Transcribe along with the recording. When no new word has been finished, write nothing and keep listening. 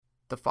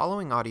The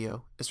following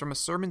audio is from a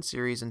sermon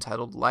series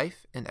entitled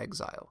Life in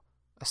Exile,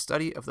 a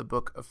study of the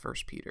book of 1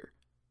 Peter.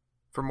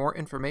 For more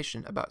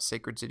information about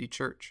Sacred City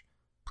Church,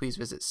 please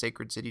visit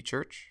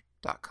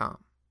sacredcitychurch.com.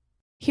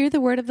 Hear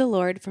the word of the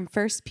Lord from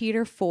 1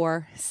 Peter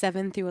 4,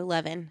 7 through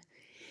 11.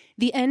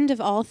 The end of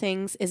all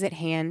things is at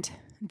hand.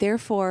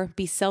 Therefore,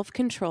 be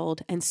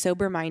self-controlled and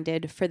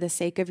sober-minded for the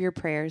sake of your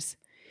prayers.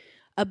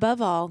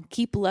 Above all,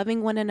 keep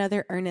loving one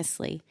another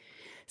earnestly,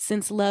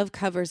 since love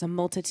covers a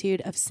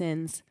multitude of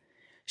sins.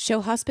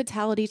 Show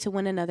hospitality to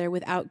one another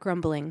without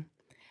grumbling.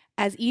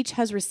 As each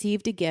has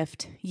received a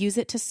gift, use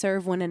it to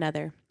serve one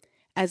another,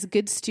 as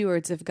good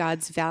stewards of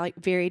God's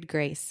varied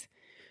grace.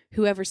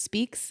 Whoever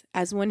speaks,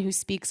 as one who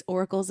speaks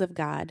oracles of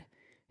God.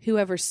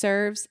 Whoever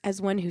serves,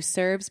 as one who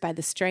serves by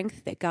the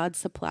strength that God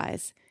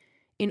supplies,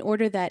 in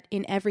order that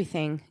in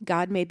everything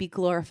God may be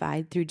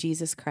glorified through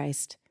Jesus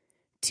Christ.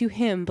 To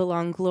him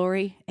belong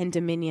glory and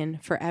dominion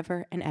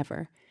forever and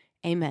ever.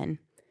 Amen.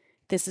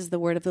 This is the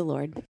word of the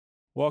Lord.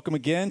 Welcome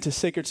again to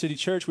Sacred City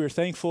Church. We are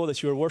thankful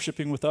that you are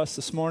worshiping with us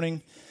this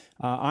morning.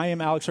 I am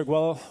Alex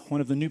Arguello,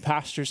 one of the new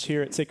pastors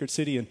here at Sacred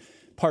City and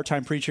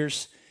part-time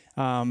preachers.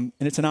 And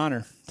it's an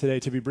honor today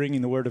to be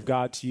bringing the Word of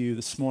God to you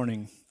this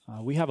morning.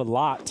 We have a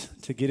lot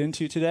to get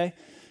into today,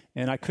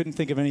 and I couldn't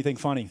think of anything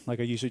funny like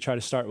I usually try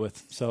to start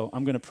with. So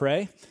I'm going to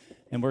pray,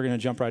 and we're going to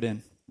jump right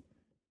in.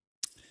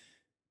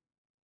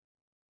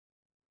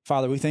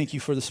 Father, we thank you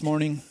for this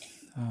morning.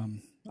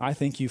 I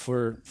thank you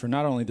for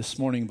not only this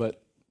morning, but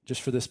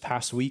just for this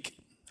past week.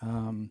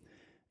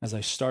 As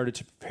I started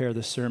to prepare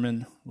this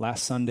sermon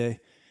last Sunday,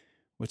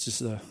 which is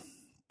the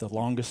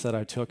longest that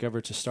I took ever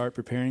to start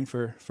preparing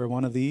for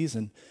one of these.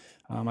 And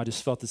I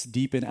just felt this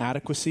deep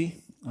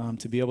inadequacy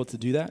to be able to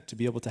do that, to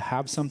be able to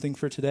have something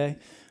for today.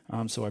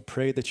 So I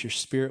pray that your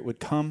Spirit would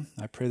come.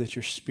 I pray that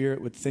your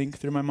Spirit would think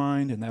through my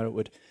mind and that it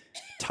would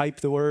type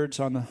the words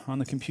on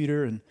the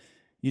computer. And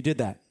you did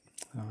that.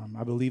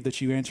 I believe that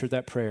you answered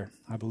that prayer.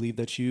 I believe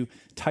that you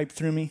typed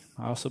through me.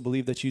 I also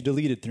believe that you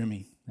deleted through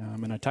me.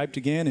 And I typed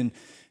again,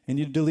 and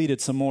you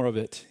deleted some more of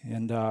it.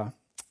 And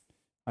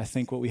I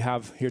think what we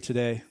have here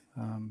today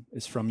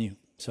is from you.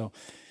 So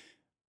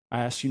I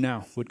ask you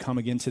now, would come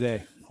again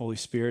today, Holy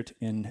Spirit,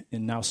 and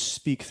now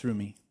speak through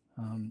me.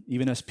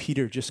 Even as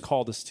Peter just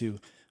called us to,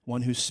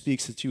 one who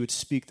speaks, that you would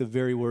speak the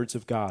very words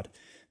of God.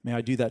 May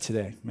I do that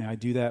today. May I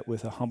do that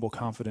with a humble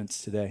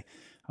confidence today.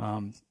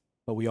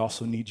 But we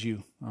also need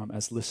you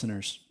as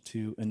listeners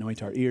to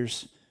anoint our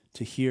ears,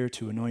 to hear,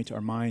 to anoint our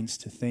minds,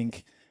 to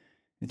think,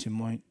 and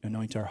to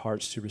anoint our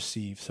hearts to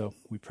receive. So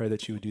we pray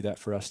that you would do that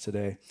for us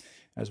today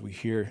as we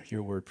hear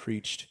your word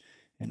preached,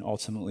 and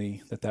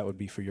ultimately that would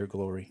be for your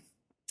glory.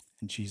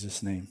 In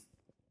Jesus' name,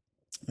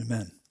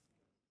 amen.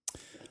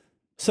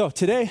 So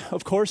today,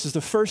 of course, is the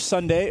first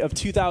Sunday of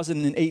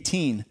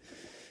 2018.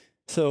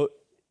 So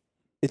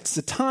it's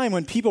a time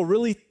when people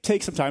really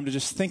take some time to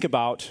just think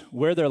about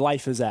where their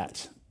life is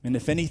at. And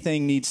if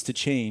anything needs to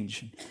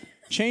change.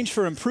 Change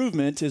for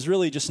improvement is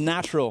really just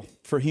natural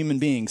for human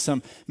beings.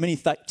 Many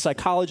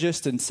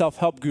psychologists and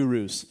self-help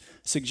gurus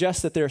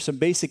suggest that there are some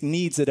basic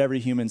needs that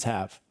every humans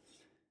have.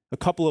 A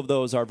couple of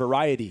those are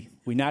variety.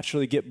 We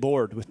naturally get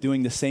bored with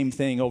doing the same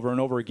thing over and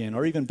over again,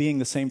 or even being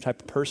the same type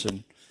of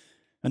person.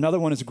 Another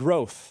one is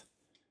growth.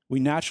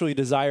 We naturally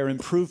desire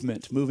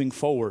improvement, moving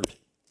forward.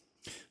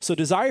 So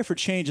desire for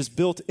change is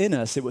built in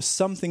us. It was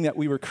something that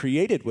we were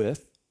created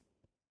with.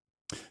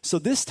 So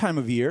this time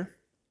of year,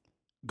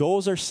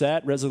 goals are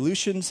set,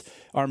 resolutions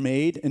are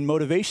made, and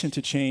motivation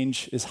to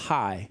change is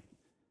high.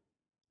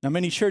 Now,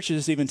 many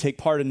churches even take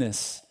part in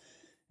this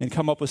and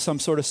come up with some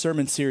sort of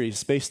sermon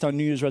series based on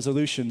New Year's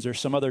resolutions or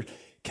some other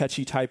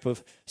catchy type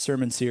of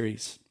sermon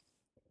series.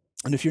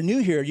 And if you're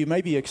new here, you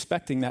may be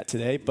expecting that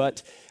today,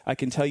 but I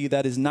can tell you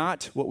that is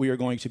not what we are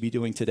going to be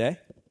doing today.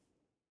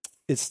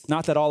 It's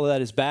not that all of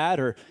that is bad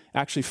or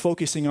actually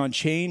focusing on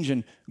change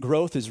and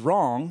growth is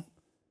wrong.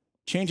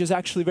 Change is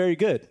actually very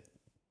good.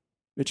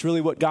 It's really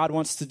what God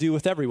wants to do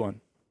with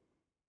everyone.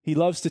 He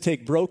loves to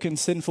take broken,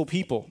 sinful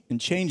people and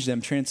change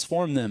them,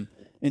 transform them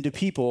into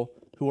people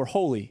who are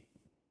holy.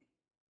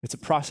 It's a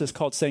process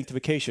called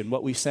sanctification,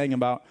 what we sang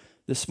about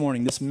this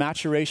morning, this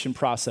maturation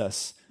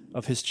process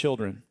of his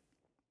children.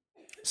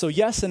 So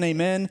yes and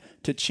amen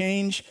to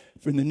change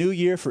in the new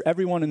year for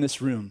everyone in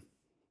this room.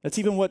 That's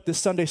even what this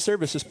Sunday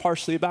service is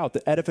partially about,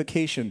 the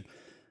edification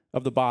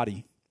of the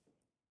body.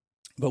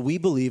 But we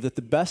believe that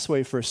the best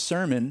way for a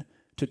sermon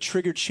to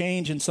trigger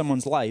change in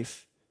someone's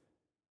life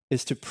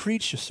is to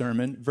preach a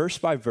sermon verse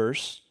by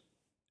verse,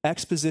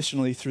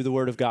 expositionally through the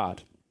Word of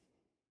God.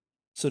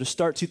 So to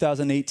start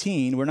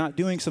 2018, we're not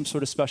doing some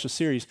sort of special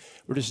series.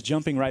 We're just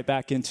jumping right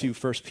back into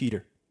 1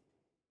 Peter,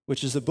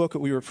 which is the book that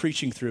we were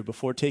preaching through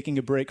before taking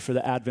a break for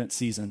the Advent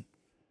season.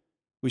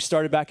 We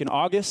started back in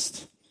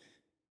August,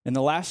 and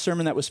the last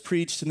sermon that was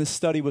preached in this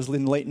study was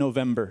in late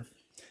November.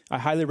 I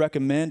highly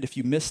recommend, if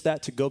you missed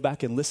that, to go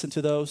back and listen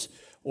to those,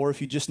 or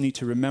if you just need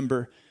to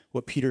remember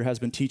what Peter has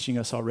been teaching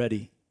us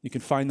already. You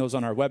can find those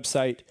on our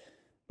website,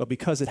 but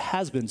because it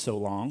has been so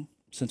long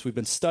since we've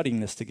been studying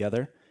this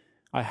together,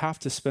 I have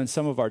to spend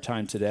some of our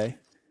time today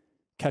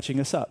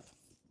catching us up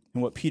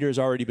and what Peter has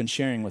already been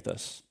sharing with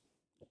us.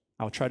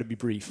 I'll try to be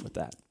brief with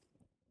that.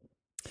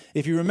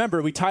 If you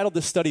remember, we titled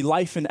this study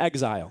Life in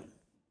Exile.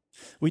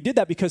 We did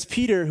that because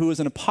Peter, who was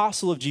an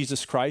apostle of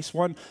Jesus Christ,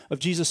 one of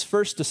Jesus'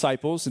 first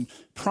disciples and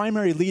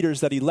primary leaders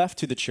that he left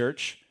to the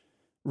church,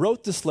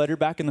 wrote this letter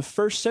back in the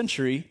first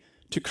century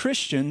to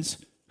Christians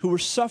who were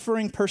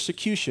suffering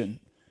persecution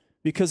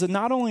because of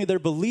not only their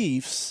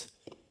beliefs,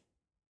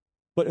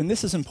 but, and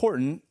this is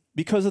important,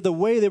 because of the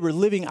way they were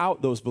living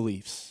out those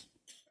beliefs.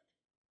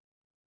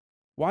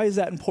 Why is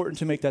that important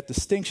to make that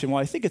distinction?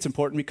 Well, I think it's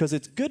important because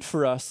it's good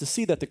for us to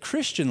see that the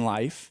Christian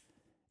life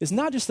is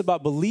not just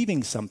about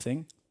believing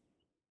something,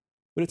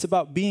 but it's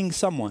about being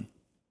someone.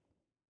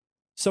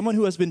 Someone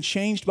who has been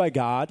changed by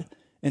God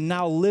and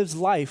now lives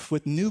life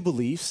with new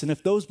beliefs. And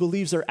if those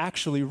beliefs are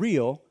actually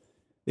real,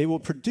 they will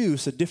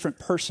produce a different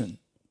person,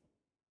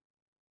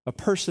 a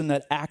person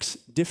that acts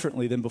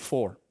differently than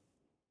before.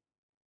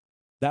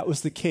 That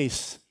was the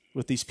case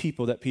with these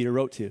people that Peter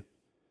wrote to.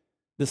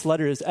 This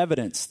letter is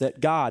evidence that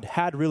God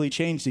had really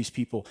changed these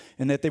people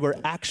and that they were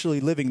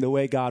actually living the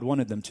way God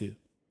wanted them to.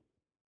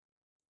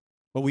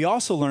 What we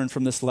also learned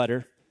from this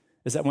letter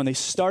is that when they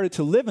started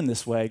to live in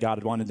this way God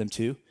had wanted them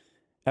to,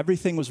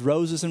 everything was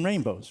roses and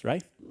rainbows,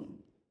 right?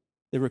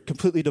 They were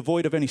completely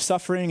devoid of any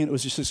suffering, and it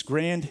was just this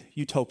grand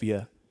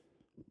utopia.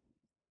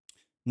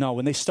 No,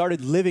 when they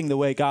started living the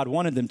way God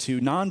wanted them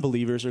to,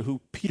 non-believers, or who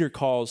Peter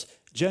calls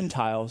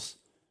Gentiles,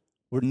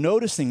 were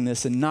noticing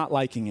this and not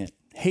liking it,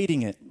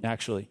 hating it,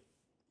 actually.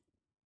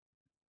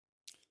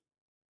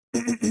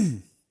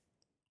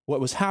 What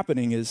was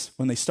happening is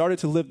when they started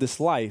to live this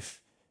life,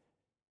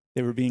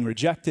 they were being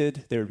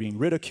rejected, they were being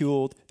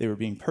ridiculed, they were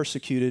being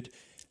persecuted.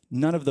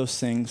 None of those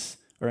things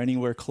are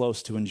anywhere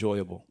close to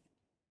enjoyable.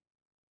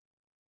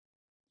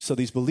 So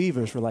these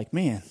believers were like,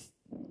 man,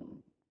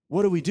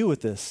 what do we do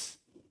with this?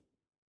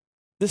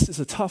 This is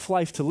a tough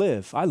life to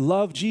live. I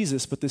love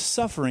Jesus, but this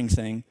suffering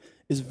thing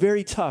is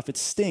very tough. It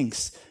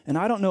stinks, and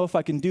I don't know if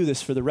I can do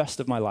this for the rest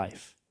of my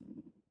life.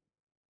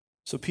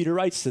 So Peter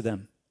writes to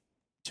them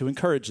to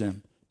encourage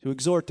them, to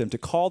exhort them, to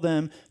call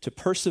them to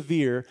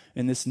persevere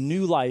in this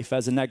new life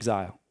as an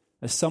exile,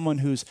 as someone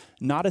who's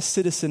not a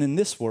citizen in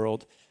this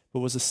world, but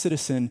was a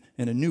citizen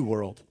in a new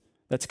world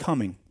that's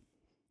coming,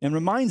 and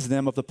reminds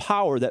them of the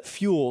power that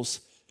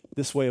fuels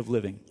this way of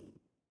living.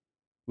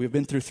 We've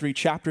been through 3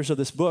 chapters of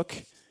this book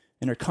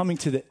and are coming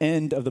to the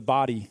end of the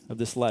body of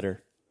this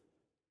letter.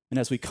 And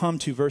as we come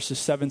to verses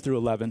 7 through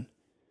 11,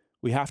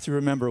 we have to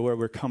remember where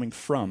we're coming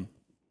from,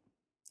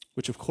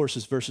 which of course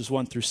is verses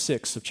 1 through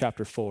 6 of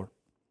chapter 4.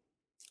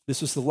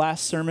 This was the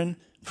last sermon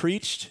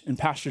preached, and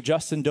Pastor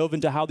Justin dove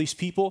into how these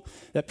people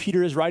that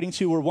Peter is writing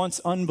to were once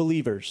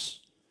unbelievers,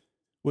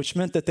 which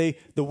meant that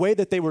the way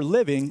that they were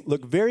living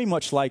looked very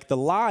much like the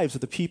lives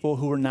of the people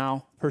who were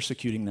now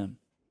persecuting them.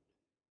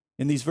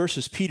 In these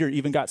verses, Peter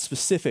even got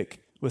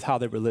specific with how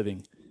they were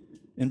living.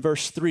 In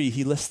verse 3,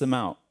 he lists them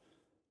out: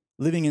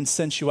 living in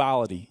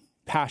sensuality,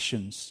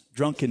 passions,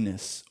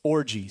 drunkenness,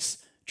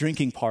 orgies,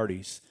 drinking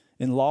parties,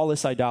 and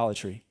lawless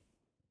idolatry.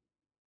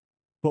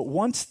 But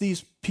once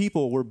these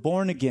people were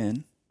born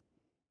again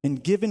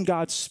and given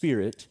God's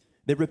Spirit,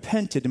 they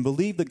repented and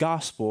believed the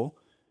gospel,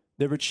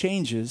 there were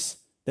changes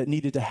that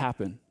needed to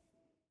happen.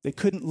 They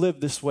couldn't live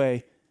this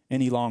way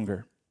any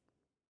longer.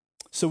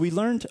 So we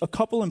learned a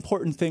couple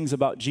important things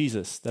about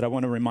Jesus that I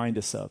want to remind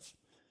us of.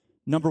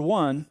 Number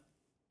 1,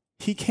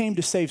 he came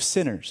to save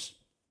sinners,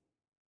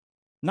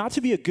 not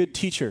to be a good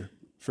teacher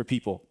for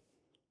people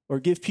or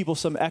give people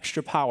some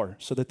extra power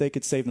so that they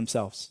could save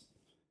themselves.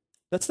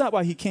 That's not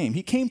why he came.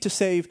 He came to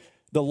save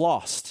the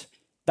lost.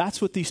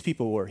 That's what these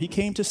people were. He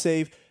came to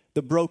save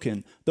the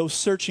broken, those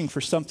searching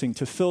for something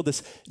to fill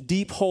this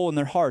deep hole in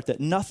their heart that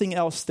nothing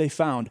else they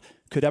found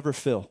could ever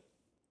fill.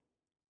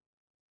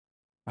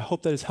 I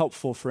hope that is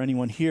helpful for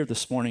anyone here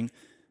this morning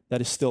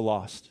that is still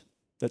lost,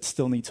 that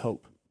still needs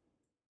hope.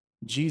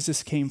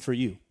 Jesus came for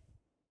you.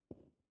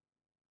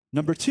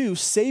 Number 2,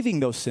 saving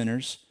those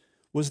sinners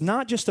was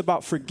not just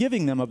about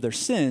forgiving them of their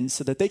sins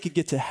so that they could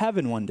get to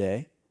heaven one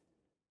day,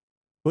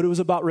 but it was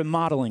about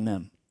remodeling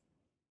them,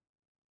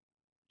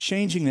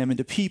 changing them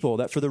into people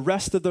that for the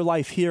rest of their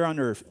life here on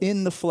earth,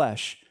 in the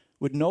flesh,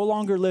 would no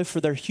longer live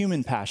for their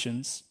human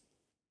passions,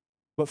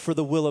 but for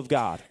the will of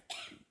God.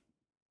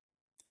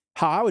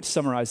 How I would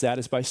summarize that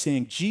is by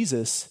saying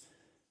Jesus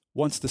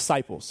wants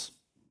disciples.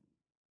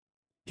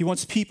 He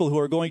wants people who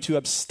are going to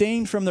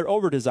abstain from their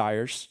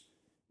over-desires,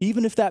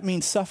 even if that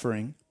means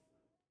suffering.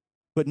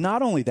 But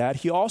not only that,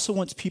 he also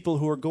wants people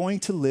who are going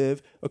to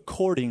live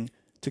according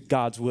to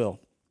God's will.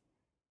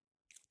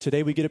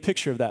 Today we get a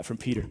picture of that from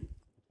Peter.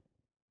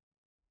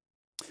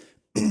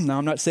 Now,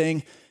 I'm not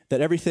saying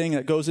that everything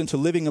that goes into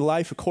living a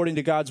life according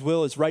to God's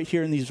will is right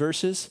here in these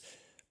verses,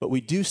 but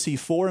we do see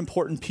 4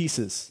 important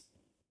pieces.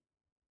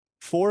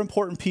 4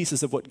 important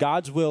pieces of what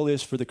God's will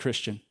is for the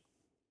Christian.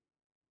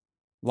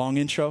 Long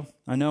intro,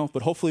 I know,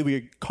 but hopefully we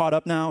are caught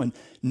up now and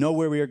know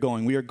where we are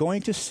going. We are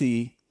going to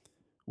see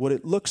what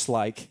it looks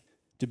like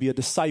to be a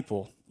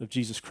disciple of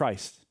Jesus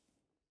Christ.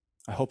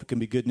 I hope it can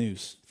be good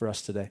news for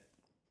us today.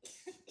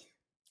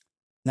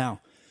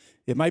 Now,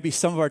 It might be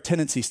some of our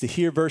tendencies to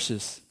hear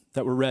verses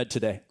that were read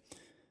today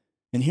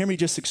and hear me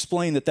just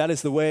explain that that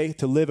is the way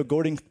to live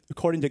according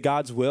to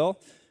God's will,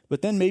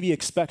 but then maybe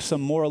expect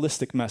some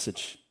moralistic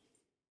message,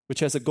 which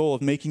has a goal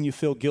of making you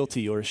feel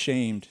guilty or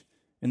ashamed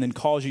and then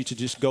calls you to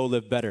just go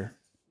live better.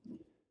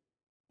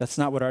 That's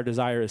not what our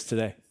desire is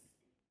today.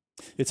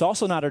 It's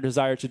also not our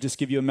desire to just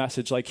give you a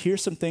message like,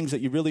 here's some things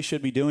that you really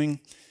should be doing,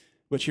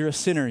 but you're a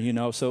sinner,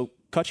 so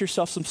cut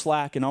yourself some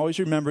slack and always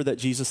remember that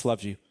Jesus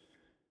loves you.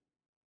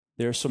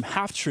 There are some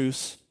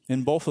half-truths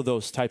in both of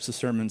those types of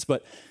sermons,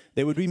 but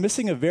they would be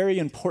missing a very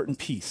important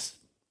piece,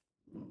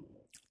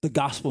 the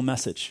gospel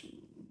message.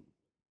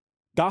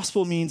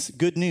 Gospel means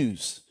good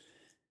news,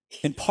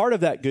 and part of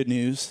that good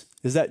news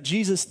is that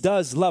Jesus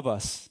does love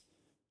us.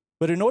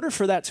 But in order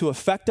for that to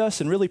affect us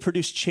and really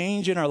produce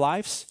change in our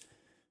lives,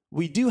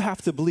 we do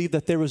have to believe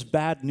that there was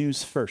bad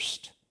news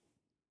first.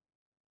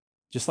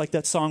 Just like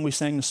that song we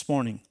sang this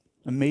morning,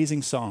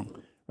 amazing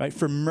song, right?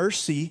 For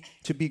mercy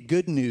to be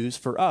good news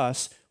for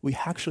us, we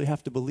actually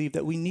have to believe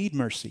that we need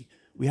mercy.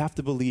 We have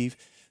to believe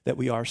that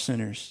we are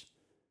sinners.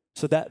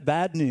 So that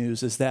bad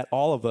news is that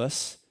all of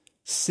us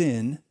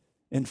sin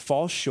and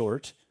fall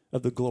short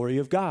of the glory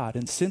of God.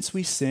 And since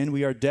we sin,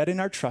 we are dead in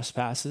our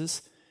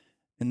trespasses,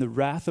 and the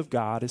wrath of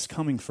God is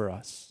coming for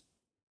us.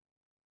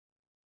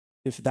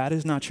 If that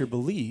is not your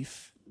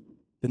belief,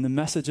 then the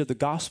message of the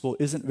gospel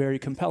isn't very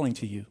compelling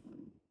to you.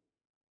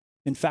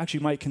 In fact,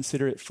 you might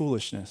consider it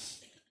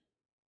foolishness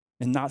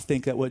and not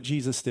think that what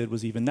Jesus did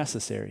was even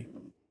necessary.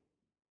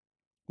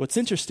 What's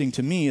interesting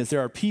to me is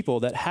there are people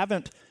that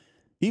haven't,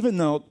 even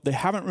though they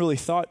haven't really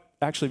thought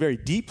actually very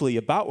deeply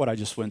about what I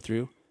just went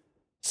through,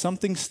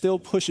 something still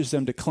pushes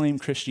them to claim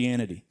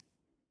Christianity.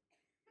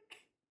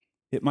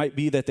 It might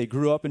be that they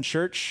grew up in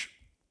church,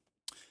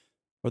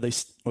 or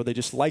they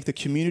just like the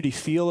community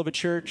feel of a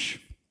church.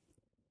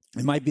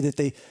 It might be that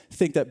they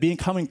think that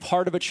becoming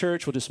part of a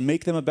church will just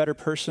make them a better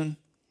person.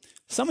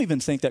 Some even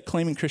think that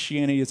claiming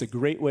Christianity is a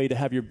great way to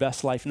have your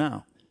best life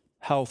now,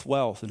 health,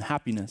 wealth, and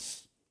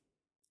happiness.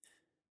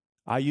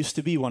 I used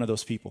to be one of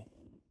those people.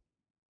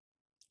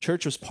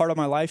 Church was part of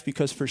my life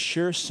because for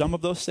sure some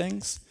of those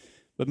things,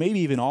 but maybe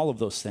even all of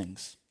those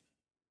things.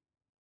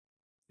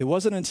 It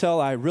wasn't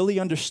until I really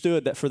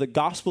understood that for the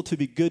gospel to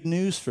be good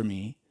news for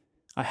me,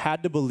 I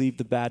had to believe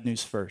the bad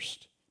news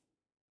first.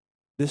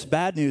 This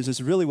bad news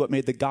is really what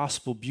made the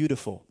gospel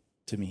beautiful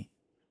to me.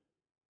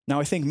 Now,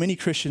 I think many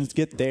Christians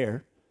get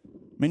there.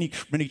 Many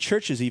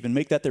churches even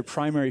make that their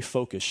primary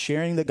focus,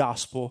 sharing the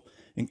gospel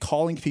and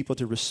calling people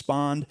to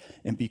respond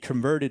and be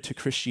converted to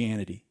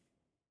Christianity.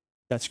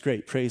 That's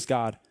great. Praise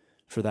God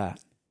for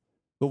that.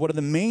 But one of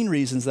the main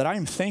reasons that I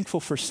am thankful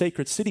for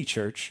Sacred City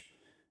Church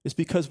is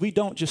because we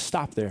don't just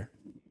stop there.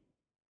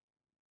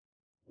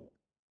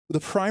 The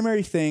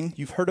primary thing,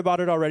 you've heard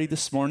about it already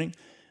this morning,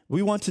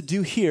 we want to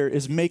do here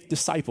is make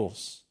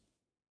disciples,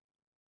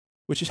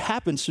 which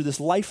happens through this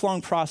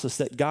lifelong process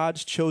that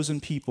God's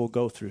chosen people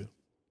go through.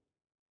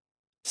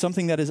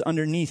 Something that is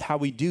underneath how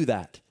we do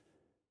that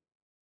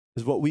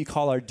is what we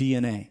call our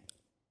DNA.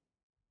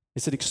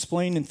 It's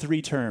explained in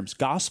 3 terms: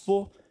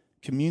 gospel,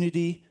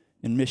 community,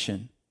 and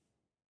mission.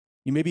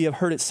 You maybe have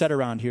heard it said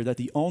around here that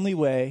the only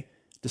way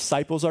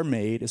disciples are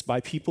made is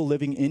by people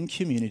living in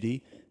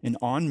community and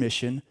on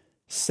mission,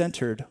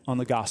 centered on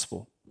the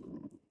gospel.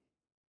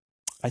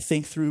 I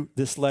think through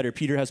this letter,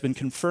 Peter has been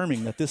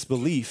confirming that this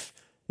belief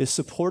is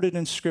supported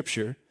in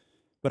Scripture,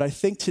 but I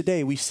think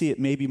today we see it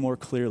maybe more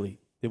clearly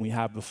than we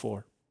have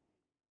before.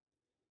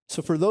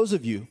 So for those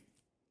of you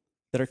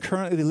that are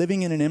currently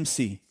living in an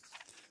MC,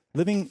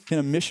 living in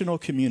a missional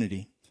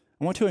community,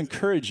 I want to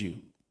encourage you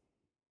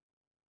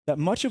that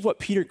much of what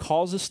Peter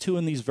calls us to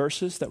in these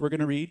verses that we're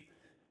going to read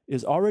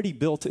is already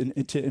built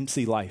into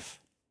MC life.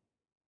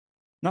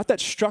 Not that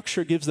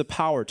structure gives the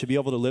power to be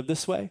able to live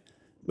this way,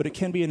 but it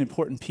can be an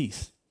important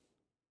piece.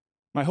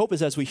 My hope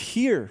is as we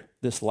hear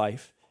this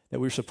life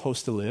that we're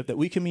supposed to live, that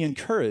we can be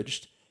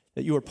encouraged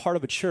that you are part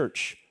of a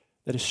church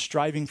that is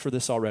striving for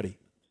this already.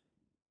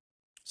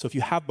 So if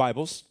you have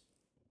Bibles,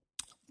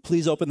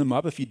 please open them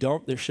up. If you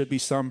don't, there should be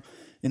some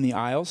in the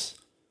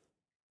aisles.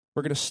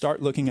 We're going to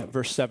start looking at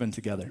verse 7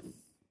 together.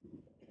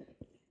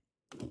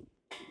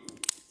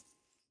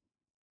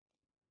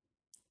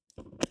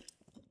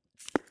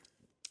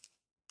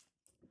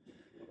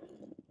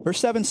 Verse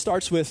 7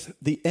 starts with,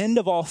 "The end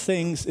of all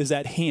things is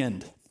at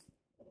hand."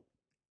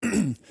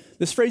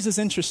 This phrase is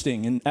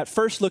interesting, and at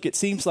first look, it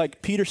seems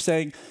like Peter's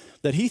saying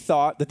that he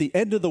thought that the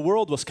end of the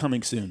world was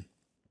coming soon.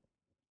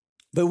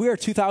 But we are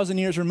 2,000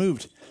 years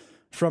removed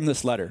from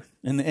this letter,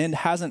 and the end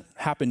hasn't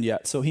happened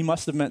yet, so he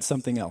must have meant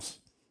something else.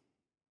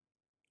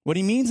 What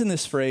he means in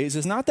this phrase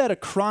is not that a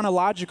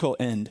chronological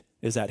end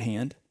is at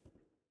hand,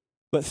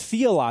 but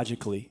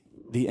theologically,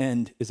 the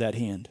end is at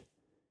hand.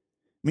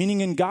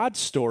 Meaning in God's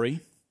story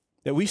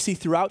that we see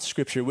throughout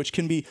Scripture, which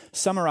can be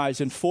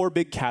summarized in 4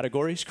 big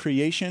categories: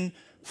 creation,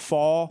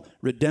 fall,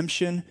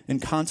 redemption,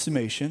 and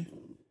consummation.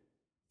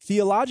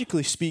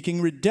 Theologically speaking,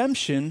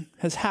 redemption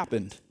has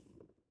happened.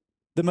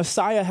 The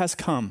Messiah has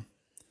come.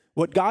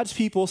 What God's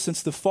people,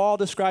 since the fall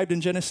described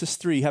in Genesis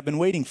 3, have been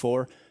waiting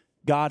for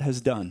God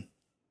has done.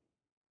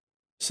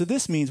 So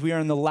this means we are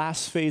in the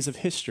last phase of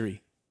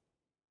history.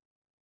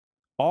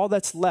 All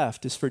that's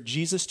left is for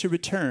Jesus to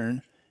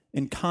return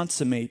and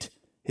consummate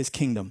his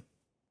kingdom.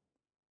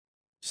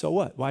 So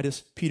what? Why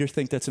does Peter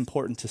think that's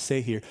important to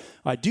say here?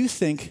 I do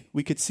think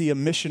we could see a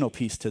missional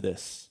piece to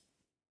this,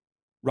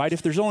 right?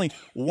 If there's only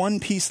one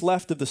piece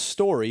left of the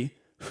story,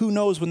 who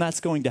knows when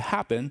that's going to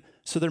happen?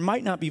 So there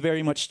might not be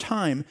very much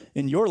time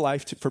in your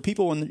life for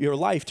people in your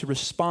life to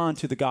respond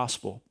to the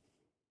gospel.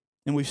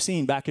 And we've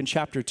seen back in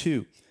chapter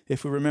 2,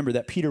 if we remember,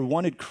 that Peter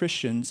wanted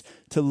Christians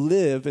to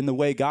live in the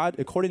way God,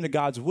 according to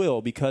God's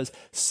will, because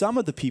some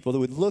of the people that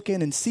would look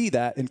in and see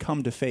that and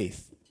come to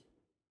faith.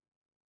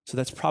 So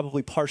that's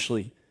probably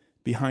partially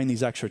behind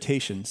these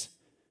exhortations.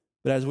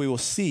 But as we will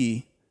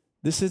see,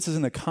 this is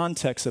in the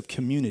context of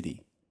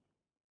community.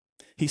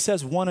 He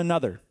says one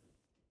another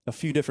a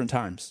few different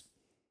times.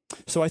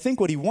 So I think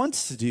what he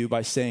wants to do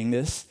by saying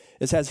this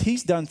is, as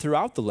he's done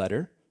throughout the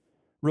letter,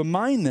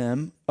 remind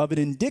them of an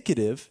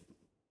indicative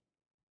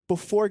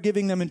before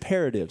giving them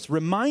imperatives.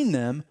 Remind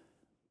them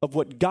of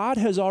what God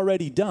has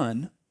already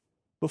done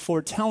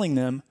before telling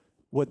them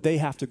what they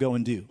have to go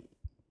and do.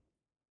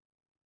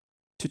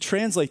 To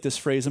translate this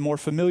phrase, a more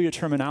familiar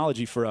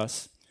terminology for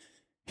us,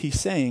 he's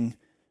saying,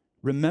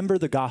 remember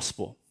the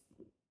gospel.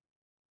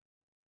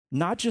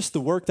 Not just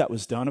the work that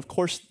was done, of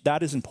course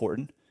that is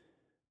important,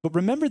 but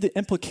remember the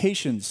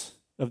implications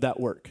of that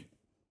work.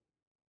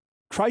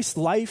 Christ's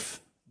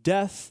life,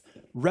 death,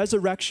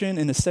 resurrection,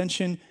 and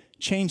ascension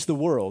changed the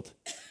world.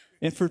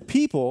 And for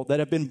people that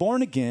have been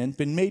born again,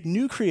 been made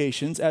new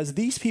creations, as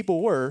these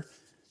people were,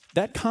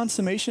 that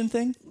consummation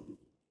thing,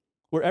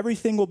 where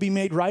everything will be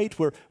made right,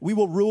 where we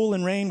will rule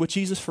and reign with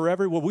Jesus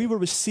forever, where we will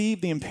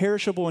receive the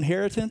imperishable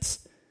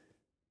inheritance,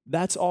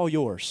 that's all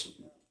yours.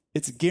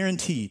 It's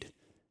guaranteed.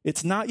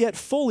 It's not yet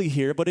fully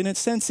here, but in a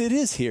sense it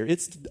is here.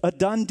 It's a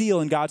done deal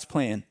in God's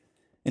plan.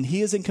 And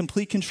he is in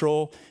complete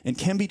control and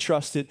can be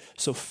trusted.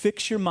 So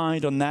fix your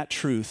mind on that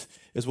truth,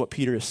 is what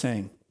Peter is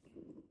saying.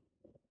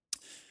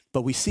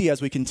 But we see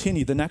as we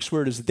continue, the next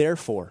word is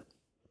therefore.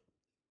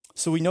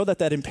 So we know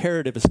that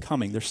imperative is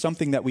coming. There's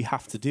something that we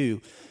have to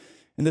do.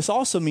 And this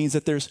also means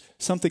that there's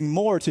something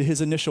more to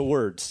his initial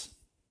words.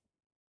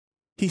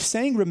 He's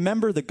saying,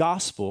 remember the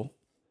gospel,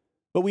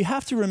 but we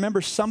have to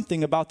remember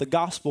something about the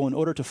gospel in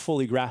order to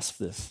fully grasp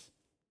this.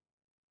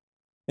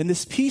 And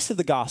this piece of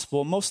the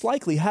gospel most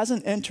likely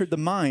hasn't entered the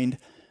mind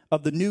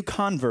of the new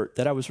convert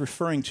that I was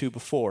referring to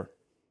before,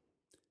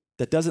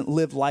 that doesn't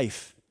live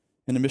life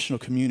in a missional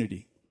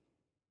community,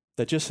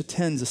 that just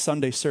attends a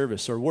Sunday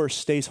service, or worse,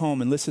 stays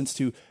home and listens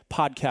to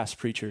podcast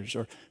preachers,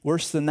 or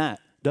worse than that,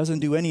 doesn't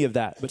do any of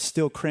that, but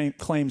still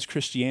claims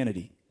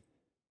Christianity.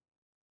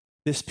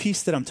 This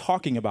piece that I'm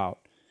talking about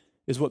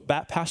is what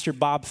Pastor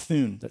Bob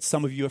Thune, that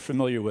some of you are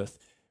familiar with,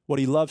 what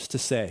he loves to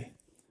say,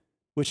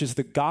 which is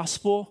the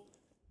gospel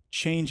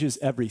changes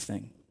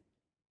everything.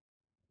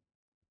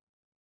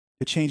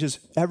 It changes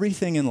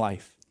everything in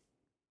life.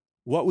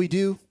 What we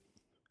do,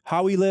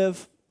 how we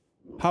live,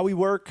 how we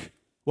work,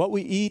 what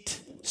we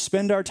eat,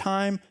 spend our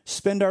time,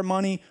 spend our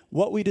money,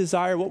 what we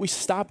desire, what we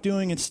stop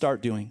doing and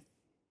start doing.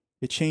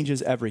 It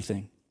changes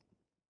everything.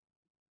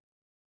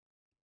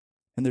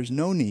 And there's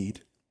no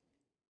need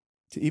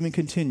to even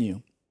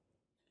continue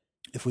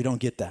if we don't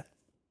get that.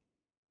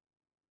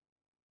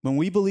 When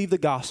we believe the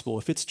gospel,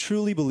 if it's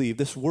truly believed,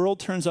 this world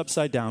turns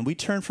upside down. We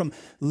turn from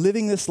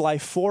living this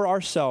life for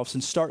ourselves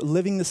and start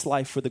living this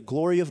life for the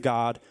glory of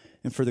God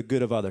and for the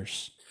good of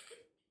others.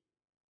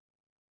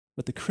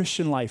 But the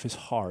Christian life is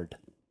hard.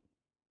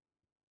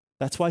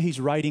 That's why he's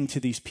writing to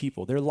these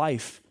people. Their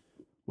life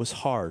was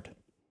hard.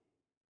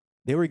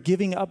 They were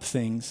giving up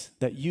things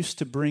that used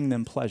to bring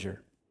them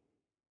pleasure.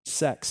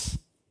 Sex,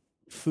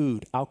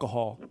 food,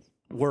 alcohol,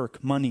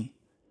 work, money.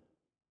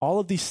 All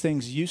of these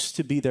things used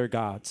to be their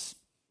gods.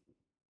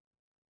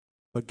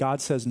 But God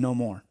says no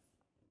more.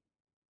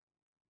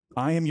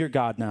 I am your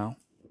God now,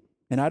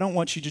 and I don't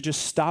want you to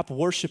just stop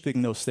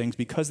worshiping those things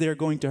because they are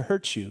going to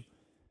hurt you,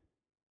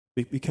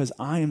 because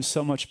I am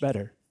so much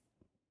better.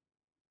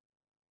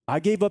 I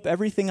gave up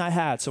everything I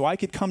had so I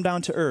could come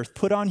down to earth,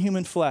 put on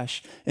human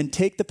flesh, and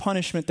take the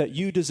punishment that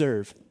you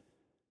deserve.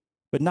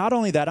 But not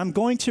only that, I'm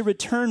going to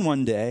return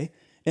one day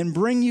and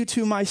bring you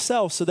to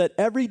myself so that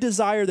every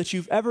desire that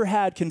you've ever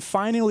had can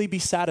finally be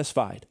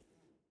satisfied.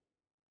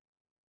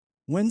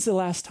 When's the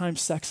last time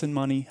sex and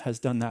money has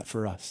done that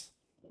for us?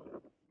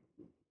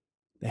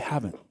 They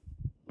haven't.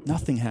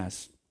 Nothing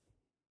has.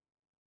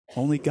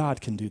 Only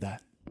God can do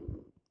that.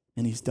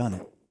 And he's done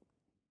it.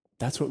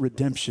 That's what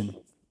redemption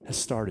has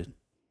started.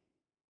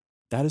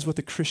 That is what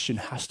the Christian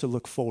has to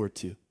look forward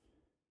to.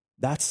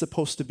 That's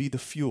supposed to be the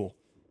fuel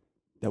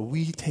that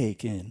we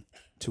take in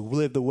to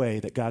live the way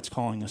that God's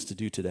calling us to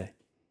do today.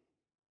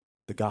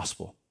 The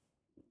gospel.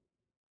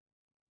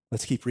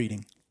 Let's keep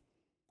reading.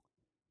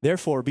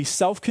 Therefore, be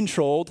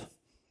self-controlled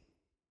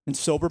and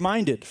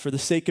sober-minded for the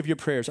sake of your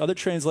prayers. Other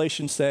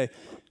translations say,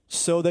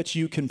 so that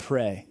you can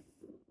pray.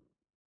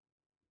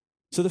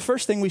 So the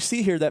first thing we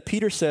see here that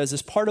Peter says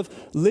is part of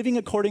living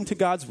according to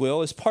God's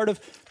will, is part of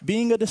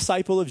being a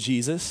disciple of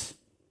Jesus,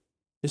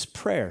 is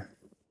prayer.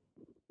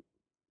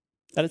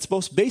 At its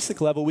most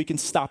basic level, we can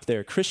stop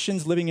there.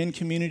 Christians living in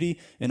community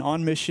and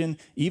on mission,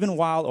 even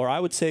while, or I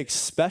would say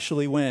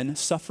especially when,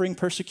 suffering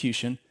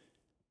persecution,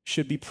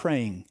 should be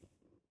praying.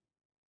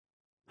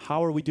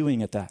 How are we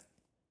doing at that?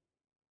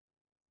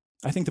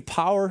 I think the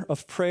power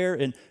of prayer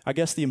and I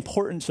guess the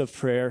importance of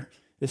prayer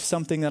is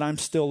something that I'm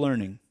still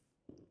learning.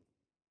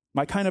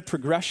 My kind of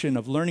progression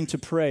of learning to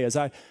pray as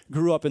I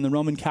grew up in the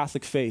Roman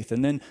Catholic faith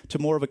and then to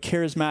more of a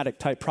charismatic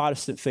type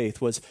Protestant faith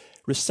was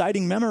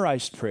reciting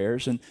memorized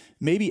prayers and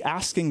maybe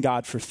asking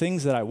God for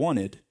things that I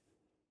wanted.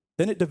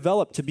 Then it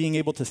developed to being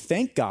able to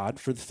thank God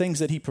for the things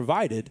that he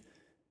provided.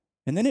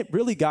 And then it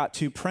really got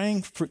to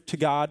praying to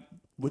God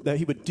that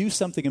he would do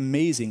something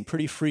amazing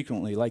pretty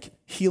frequently, like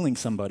healing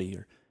somebody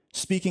or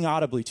speaking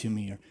audibly to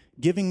me or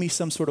giving me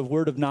some sort of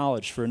word of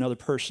knowledge for another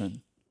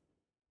person.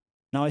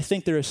 Now, I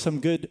think there is some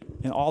good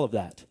in all of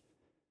that.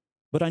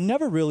 But I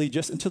never really,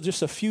 until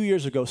just a few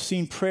years ago,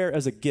 seen prayer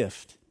as a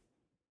gift,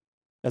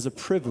 as a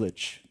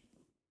privilege.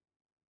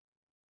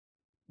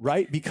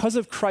 Right? Because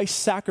of Christ's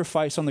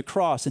sacrifice on the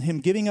cross and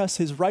him giving us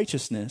his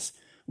righteousness,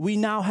 we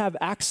now have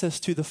access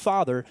to the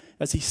Father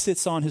as he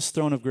sits on his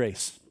throne of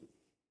grace.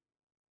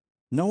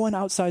 No one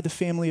outside the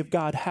family of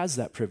God has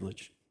that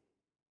privilege.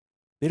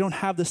 They don't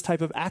have this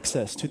type of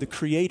access to the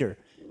creator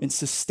and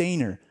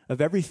sustainer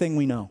of everything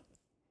we know.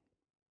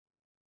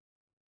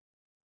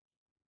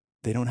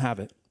 They don't have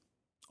it.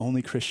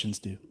 Only Christians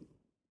do.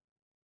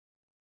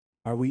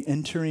 Are we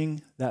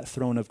entering that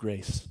throne of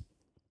grace?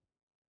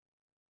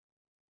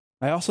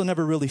 I also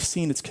never really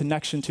seen its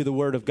connection to the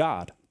Word of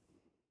God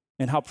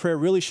and how prayer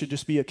really should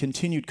just be a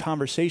continued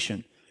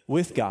conversation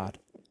with God.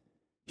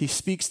 He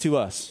speaks to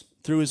us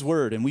through his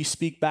Word, and we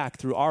speak back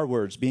through our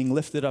words being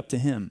lifted up to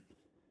him.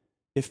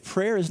 If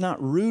prayer is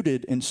not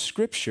rooted in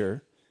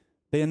Scripture,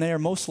 then they are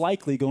most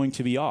likely going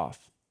to be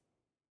off.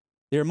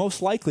 They are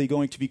most likely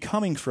going to be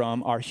coming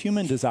from our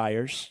human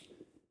desires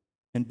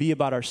and be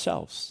about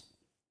ourselves.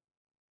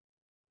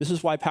 This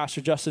is why Pastor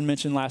Justin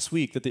mentioned last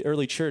week that the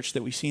early church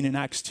that we've seen in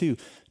Acts 2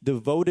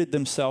 devoted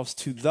themselves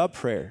to the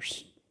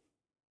prayers.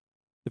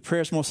 The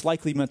prayers most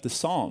likely meant the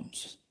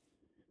Psalms,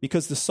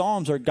 because the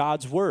Psalms are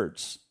God's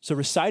words. So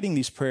reciting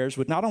these prayers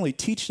would not only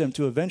teach them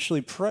to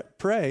eventually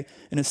pray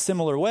in a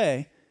similar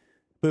way,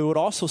 but it would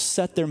also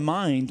set their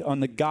mind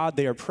on the God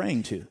they are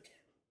praying to,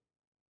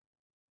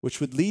 which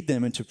would lead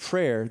them into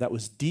prayer that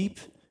was deep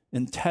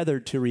and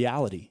tethered to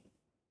reality.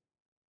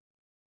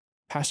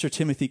 Pastor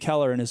Timothy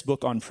Keller, in his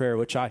book on prayer,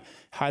 which I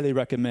highly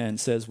recommend,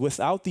 says,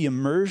 without the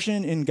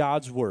immersion in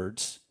God's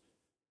words,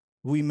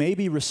 we may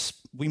be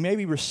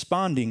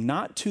responding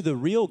not to the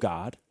real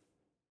God,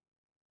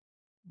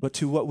 but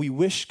to what we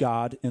wish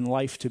God in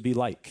life to be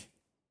like.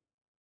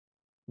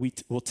 We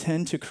will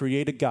tend to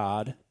create a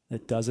God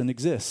that doesn't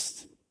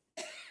exist.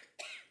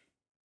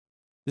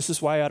 This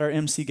is why at our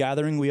MC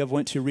gathering, we have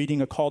went to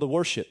reading a call to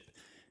worship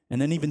and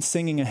then even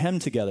singing a hymn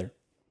together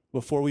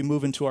before we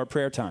move into our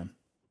prayer time.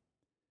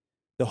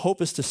 The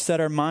hope is to set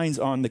our minds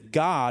on the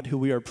God who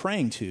we are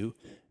praying to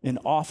and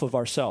off of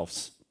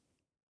ourselves.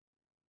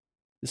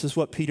 This is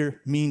what Peter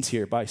means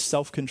here by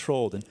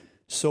self-controlled and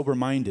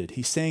sober-minded.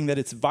 He's saying that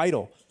it's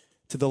vital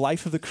to the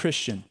life of the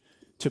Christian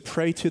to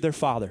pray to their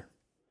Father,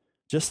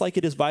 just like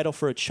it is vital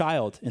for a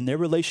child in their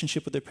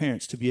relationship with their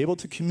parents to be able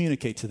to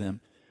communicate to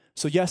them.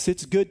 So yes,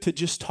 it's good to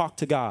just talk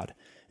to God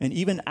and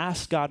even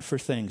ask God for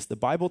things. The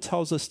Bible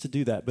tells us to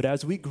do that. But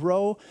as we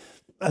grow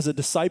as a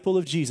disciple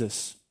of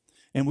Jesus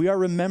and we are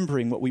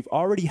remembering what we've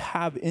already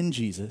have in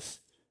Jesus,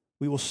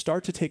 we will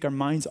start to take our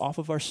minds off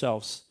of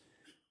ourselves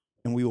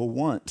and we will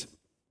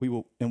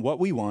and what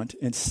we want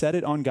and set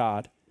it on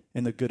God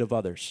and the good of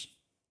others.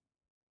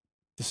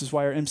 This is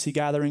why our MC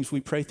gatherings, we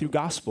pray through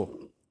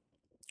gospel,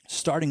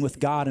 starting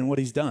with God and what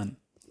he's done.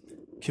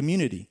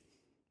 Community,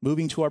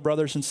 moving to our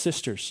brothers and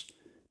sisters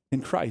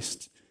in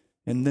Christ,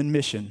 and then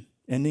mission,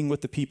 ending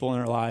with the people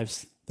in our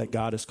lives that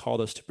God has called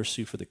us to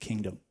pursue for the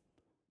kingdom.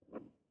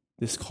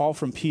 This call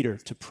from Peter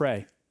to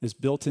pray is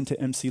built into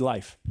MC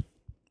life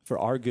for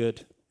our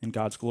good and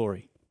God's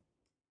glory.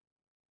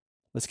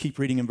 Let's keep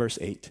reading in verse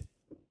 8.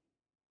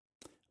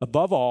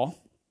 Above all,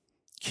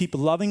 keep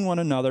loving one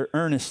another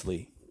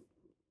earnestly,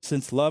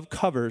 since love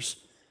covers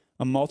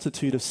a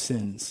multitude of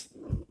sins.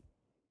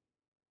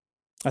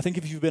 I think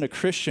if you've been a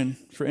Christian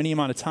for any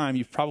amount of time,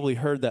 you've probably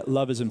heard that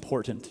love is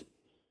important.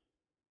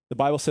 The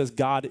Bible says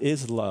God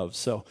is love.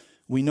 So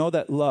we know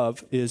that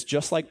love is,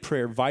 just like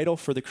prayer, vital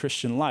for the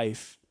Christian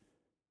life.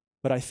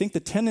 But I think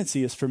the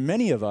tendency is for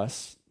many of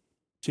us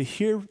to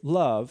hear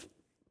love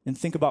and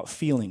think about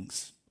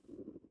feelings.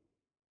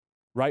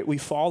 Right? We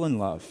fall in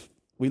love.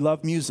 We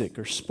love music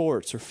or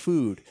sports or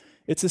food.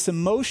 It's this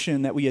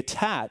emotion that we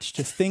attach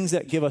to things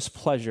that give us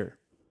pleasure.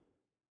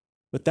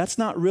 But that's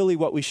not really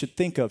what we should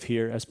think of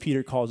here as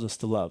Peter calls us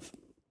to love.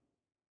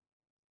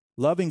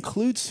 Love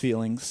includes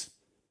feelings,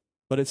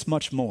 but it's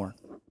much more.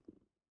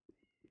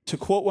 To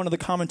quote one of the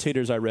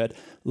commentators I read,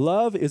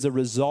 love is a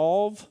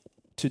resolve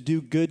to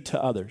do good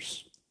to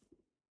others.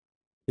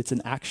 It's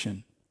an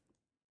action.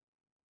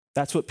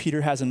 That's what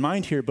Peter has in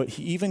mind here, but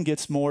he even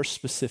gets more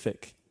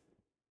specific.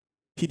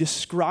 He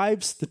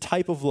describes the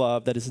type of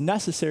love that is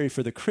necessary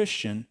for the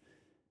Christian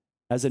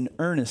as an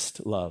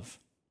earnest love.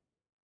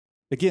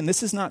 Again,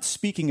 this is not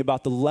speaking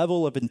about the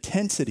level of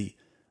intensity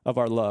of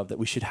our love that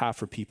we should have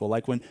for people,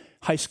 like when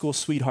high school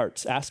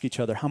sweethearts ask each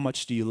other, "How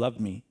much do you love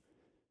me?"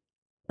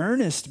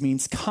 Earnest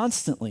means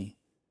constantly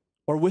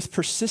or with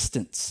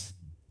persistence.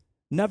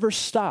 Never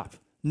stop,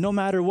 no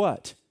matter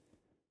what.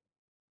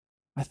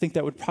 I think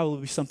that would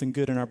probably be something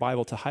good in our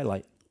Bible to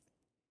highlight.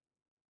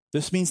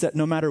 This means that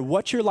no matter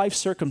what your life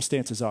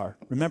circumstances are,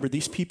 remember,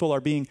 these people are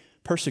being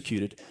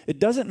persecuted. It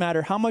doesn't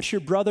matter how much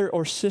your brother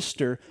or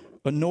sister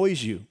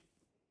annoys you.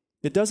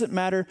 It doesn't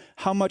matter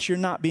how much you're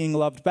not being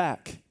loved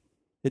back.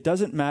 It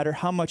doesn't matter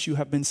how much you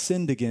have been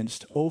sinned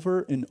against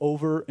over and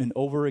over and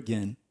over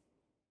again.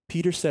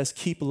 Peter says,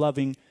 keep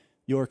loving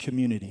your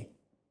community.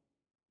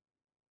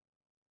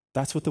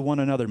 That's what the one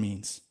another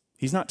means.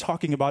 He's not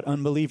talking about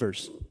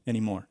unbelievers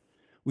anymore.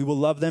 We will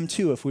love them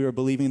too if we are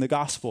believing the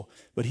gospel,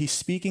 but he's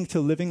speaking to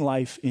living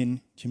life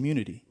in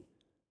community.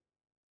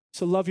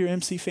 So love your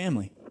MC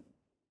family.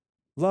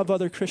 Love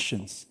other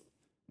Christians.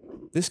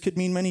 This could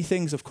mean many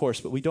things, of course,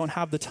 but we don't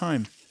have the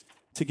time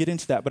to get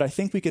into that. But I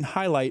think we can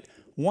highlight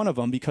one of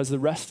them because the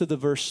rest of the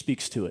verse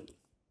speaks to it.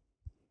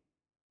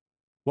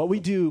 What do we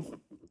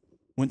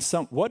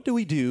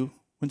do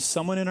when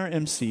someone in our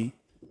MC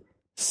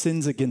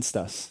sins against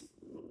us?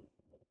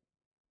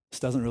 This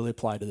doesn't really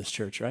apply to this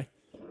church, right?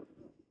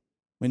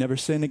 We never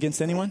sin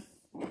against anyone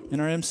in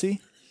our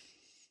MC?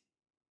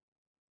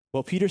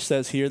 Well, Peter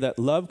says here that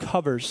love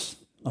covers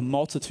a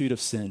multitude of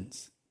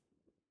sins.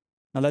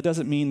 Now, that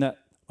doesn't mean that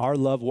our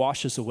love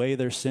washes away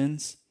their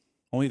sins.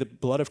 Only the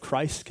blood of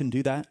Christ can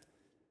do that.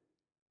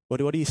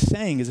 But what he's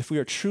saying is if we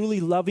are truly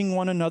loving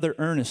one another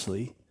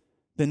earnestly,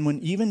 then when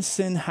even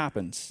sin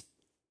happens,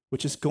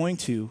 which is going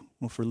to,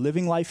 if we're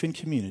living life in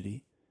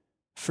community,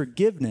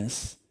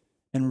 forgiveness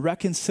and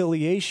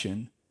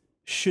reconciliation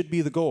should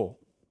be the goal.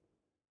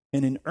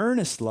 And an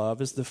earnest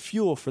love is the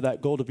fuel for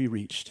that goal to be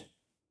reached.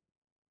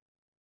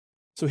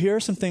 So here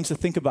are some things to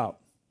think about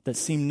that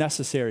seem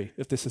necessary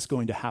if this is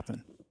going to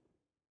happen.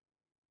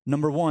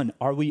 Number one,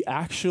 are we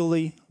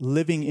actually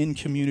living in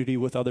community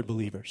with other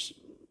believers?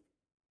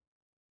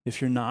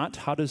 If you're not,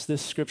 how does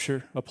this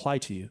scripture apply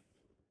to you?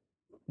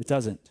 It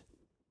doesn't.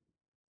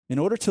 In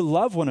order to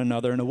love one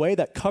another in a way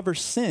that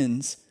covers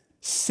sins,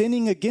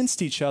 sinning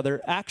against each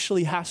other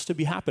actually has to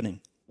be happening.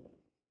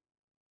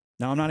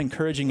 Now, I'm not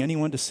encouraging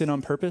anyone to sin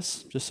on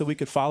purpose just so we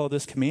could follow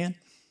this command,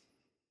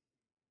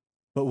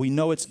 but we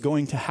know it's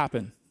going to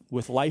happen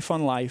with life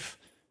on life,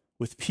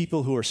 with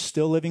people who are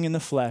still living in the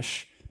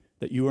flesh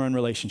that you are in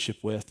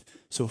relationship with.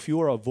 So if you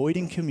are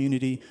avoiding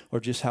community or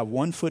just have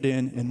one foot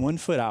in and one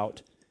foot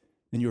out,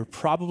 then you're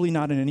probably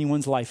not in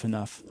anyone's life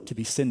enough to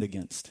be sinned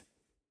against.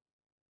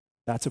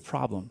 That's a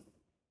problem.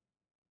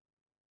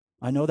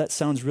 I know that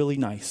sounds really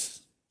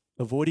nice,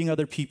 avoiding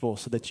other people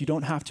so that you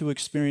don't have to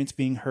experience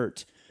being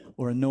hurt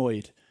or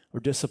annoyed or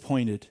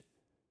disappointed,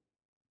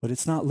 but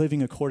it's not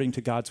living according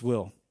to God's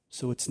will,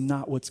 so it's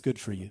not what's good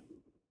for you.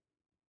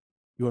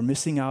 You are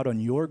missing out on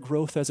your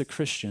growth as a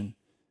Christian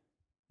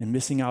and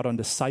missing out on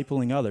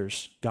discipling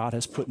others God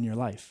has put in your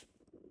life.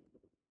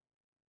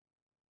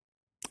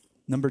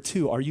 Number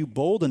two, are you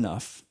bold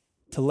enough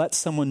to let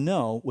someone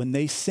know when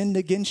they sinned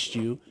against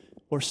you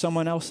or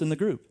someone else in the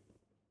group?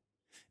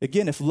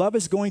 Again, if love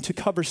is going to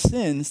cover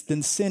sins,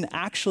 then sin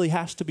actually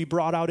has to be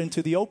brought out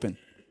into the open.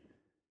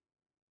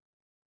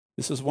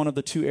 This is one of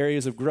the two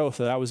areas of growth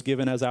that I was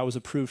given as I was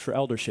approved for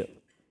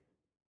eldership.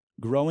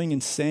 Growing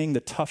and saying the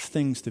tough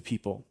things to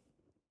people,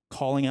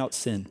 calling out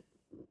sin.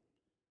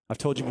 I've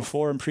told you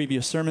before in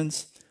previous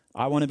sermons,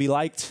 I want to be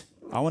liked.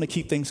 I want to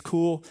keep things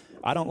cool.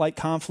 I don't like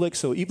conflict,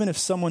 so even if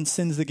someone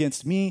sins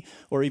against me,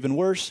 or even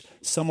worse,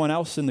 someone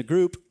else in the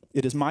group,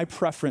 it is my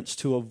preference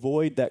to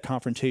avoid that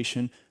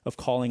confrontation of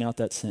calling out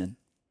that sin.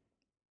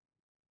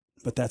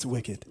 But that's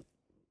wicked.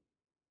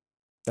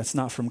 That's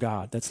not from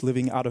God. That's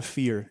living out of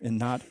fear and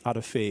not out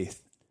of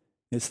faith.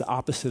 It's the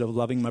opposite of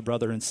loving my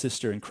brother and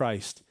sister in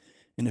Christ.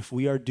 And if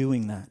we are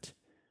doing that,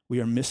 we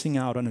are missing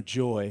out on a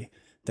joy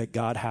that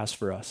God has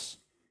for us.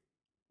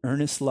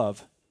 Earnest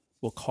love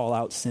will call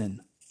out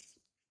sin.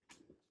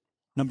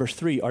 Number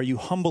three, are you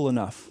humble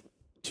enough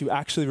to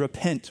actually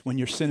repent when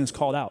your sin is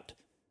called out?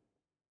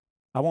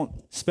 I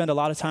won't spend a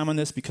lot of time on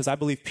this because I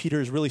believe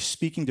Peter is really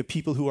speaking to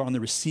people who are on the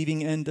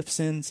receiving end of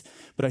sins,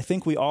 but I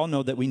think we all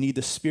know that we need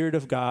the Spirit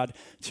of God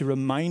to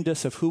remind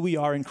us of who we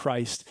are in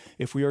Christ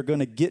if we are going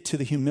to get to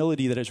the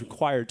humility that is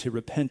required to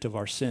repent of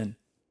our sin.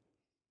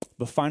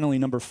 But finally,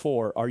 number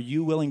four, are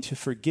you willing to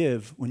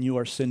forgive when you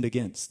are sinned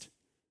against?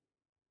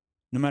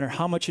 No matter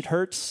how much it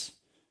hurts,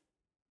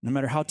 no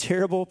matter how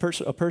terrible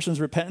a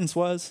person's repentance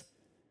was,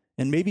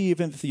 and maybe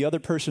even if the other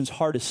person's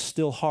heart is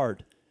still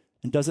hard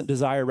and doesn't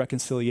desire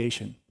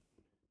reconciliation,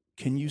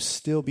 can you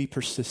still be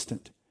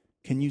persistent?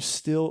 Can you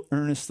still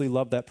earnestly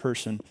love that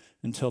person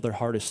until their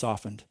heart is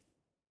softened?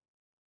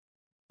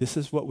 This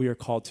is what we are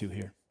called to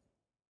here.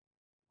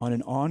 on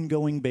an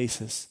ongoing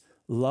basis,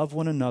 love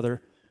one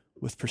another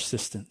with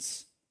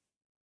persistence.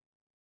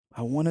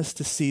 I want us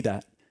to see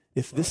that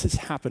if this is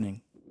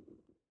happening,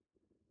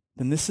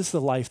 then this is the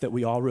life that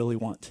we all really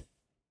want.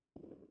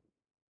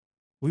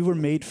 We were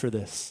made for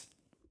this,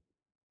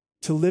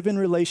 to live in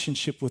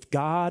relationship with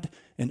God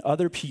and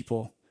other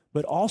people,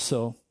 but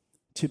also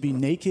to be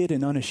naked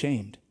and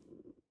unashamed.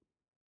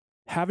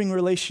 Having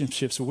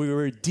relationships where we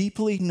were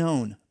deeply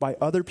known by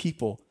other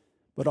people,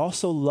 but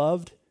also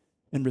loved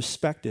and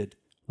respected,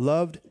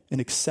 loved and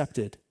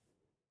accepted.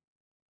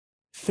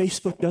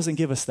 Facebook doesn't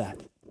give us that.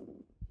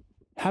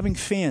 Having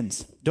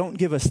fans don't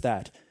give us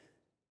that.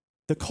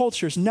 The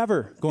culture's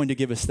never going to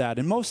give us that.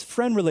 And most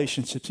friend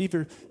relationships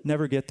either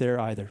never get there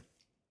either.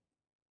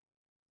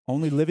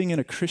 Only living in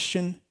a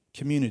Christian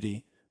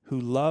community who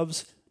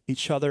loves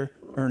each other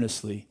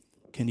earnestly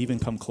can even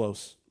come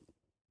close.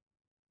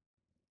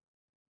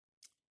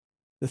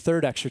 The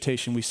third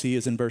exhortation we see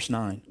is in verse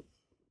 9.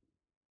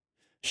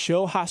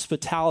 Show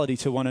hospitality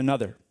to one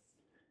another.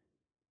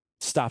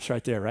 Stops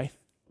right there, right?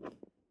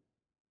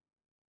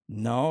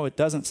 No, it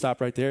doesn't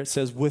stop right there. It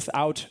says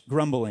without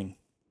grumbling.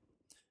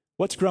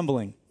 What's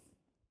grumbling?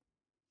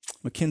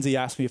 Mackenzie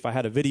asked me if I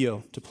had a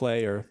video to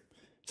play or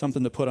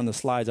something to put on the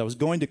slides. I was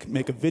going to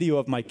make a video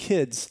of my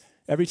kids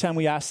every time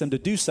we asked them to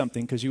do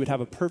something because you would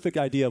have a perfect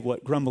idea of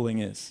what grumbling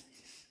is.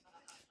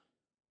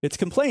 It's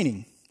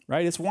complaining,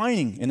 right? It's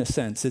whining in a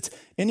sense. It's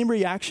any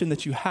reaction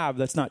that you have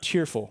that's not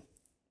cheerful.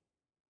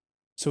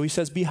 So he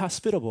says, be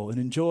hospitable and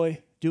enjoy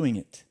doing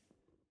it.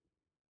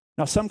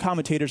 Now, some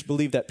commentators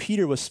believe that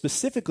Peter was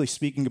specifically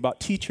speaking about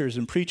teachers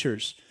and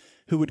preachers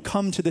who would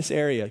come to this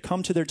area,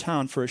 come to their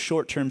town for a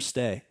short-term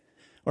stay,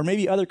 or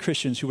maybe other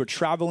Christians who were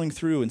traveling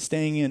through and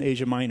staying in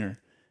Asia Minor.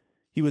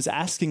 He was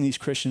asking these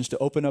Christians to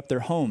open up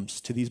their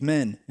homes to these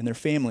men and their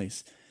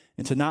families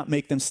and to not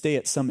make them stay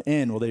at some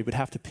inn where they would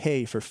have to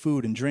pay for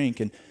food and drink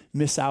and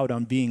miss out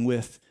on being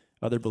with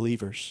other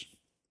believers.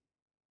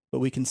 But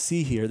we can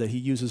see here that he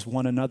uses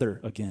one another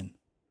again.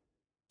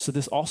 So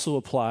this also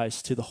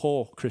applies to the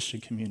whole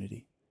Christian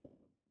community.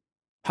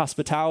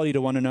 Hospitality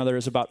to one another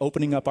is about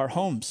opening up our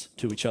homes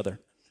to each other.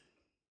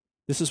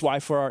 This is why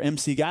for our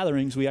MC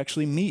gatherings, we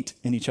actually meet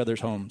in each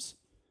other's homes.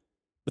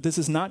 But this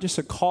is not just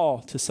a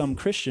call to some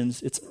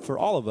Christians, it's for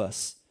all of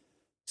us.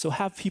 So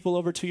have people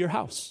over to your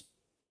house.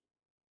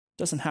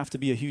 It doesn't have to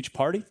be a huge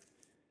party,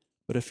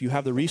 but if you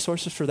have the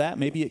resources for that,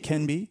 maybe it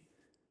can be.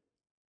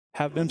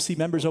 Have MC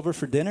members over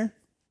for dinner.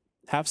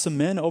 Have some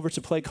men over to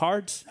play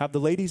cards. Have the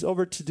ladies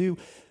over to do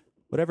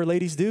whatever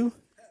ladies do.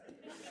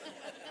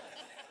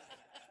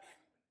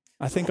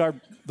 I think our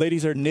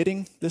ladies are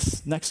knitting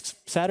this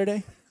next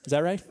Saturday. Is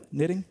that right?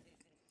 Knitting?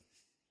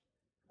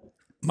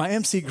 My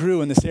MC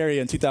grew in this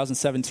area in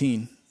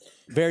 2017.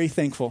 Very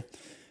thankful.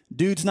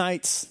 Dudes'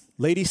 nights,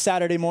 ladies'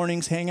 Saturday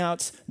mornings,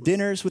 hangouts,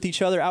 dinners with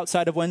each other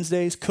outside of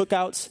Wednesdays,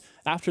 cookouts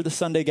after the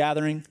Sunday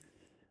gathering.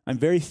 I'm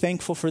very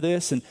thankful for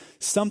this. And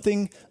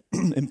something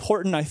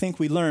important I think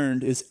we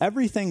learned is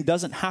everything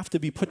doesn't have to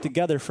be put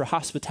together for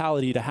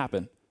hospitality to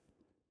happen.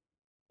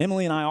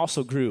 Emily and I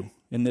also grew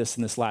in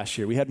this last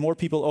year. We had more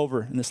people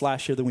over in this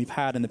last year than we've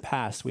had in the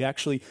past. We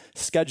actually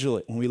schedule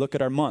it when we look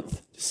at our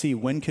month to see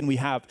when can we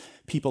have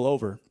people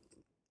over.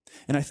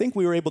 And I think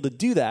we were able to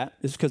do that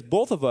is because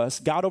both of us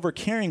got over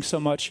caring so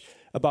much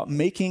about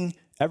making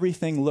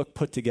everything look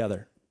put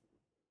together.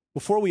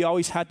 Before, we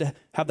always had to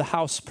have the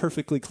house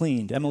perfectly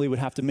cleaned. Emily would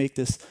have to make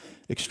this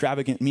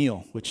extravagant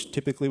meal, which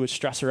typically would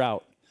stress her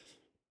out.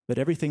 But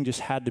everything just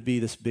had to be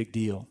this big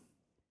deal.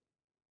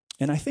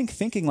 And I think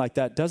thinking like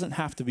that doesn't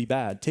have to be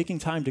bad. Taking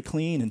time to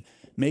clean and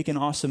make an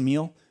awesome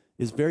meal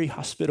is very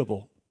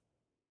hospitable.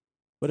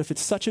 But if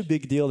it's such a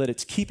big deal that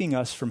it's keeping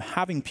us from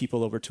having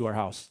people over to our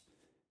house,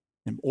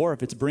 or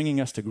if it's bringing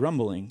us to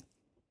grumbling,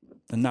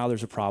 then now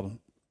there's a problem.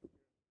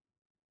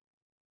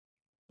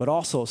 But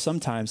also,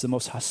 sometimes the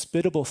most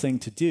hospitable thing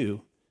to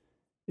do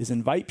is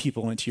invite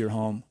people into your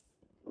home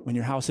when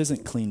your house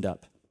isn't cleaned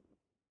up,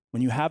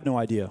 when you have no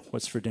idea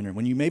what's for dinner,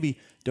 when you maybe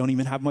don't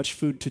even have much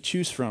food to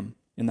choose from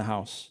in the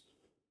house.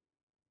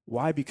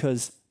 Why?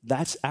 Because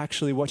that's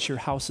actually what your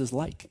house is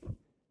like.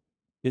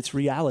 It's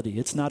reality.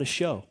 It's not a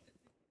show.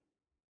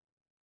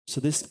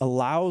 So this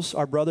allows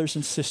our brothers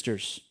and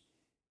sisters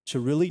to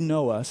really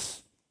know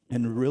us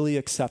and really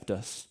accept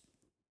us.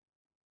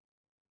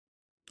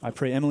 I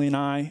pray Emily and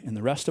I and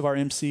the rest of our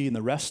MC and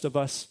the rest of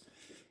us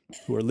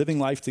who are living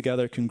life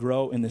together can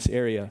grow in this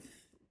area.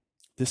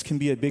 This can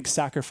be a big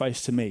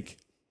sacrifice to make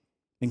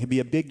and can be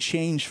a big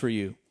change for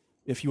you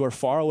if you are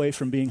far away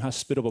from being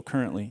hospitable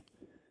currently.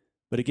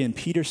 But again,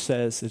 Peter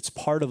says it's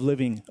part of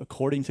living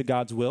according to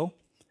God's will,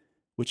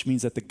 which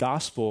means that the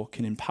gospel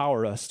can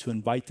empower us to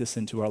invite this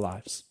into our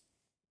lives.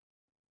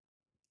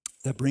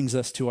 That brings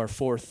us to our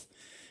fourth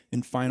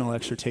and final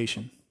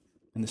exhortation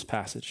in this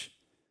passage.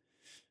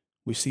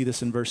 We see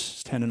this in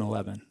verses 10 and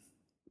 11.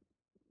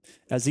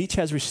 As each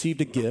has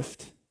received a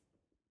gift,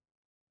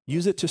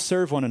 use it to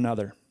serve one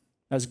another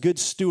as good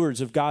stewards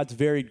of God's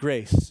varied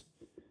grace.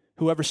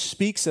 Whoever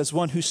speaks as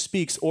one who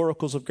speaks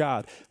oracles of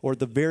God, or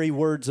the very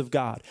words of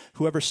God.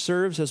 Whoever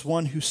serves as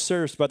one who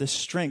serves by the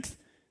strength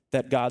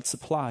that God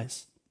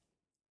supplies.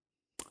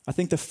 I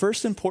think the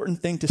first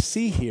important thing to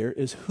see here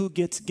is who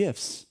gets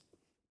gifts.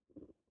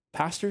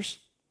 Pastors?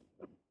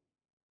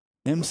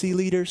 MC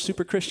leaders?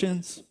 Super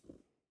Christians?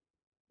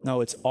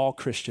 No, it's all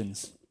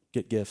Christians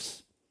get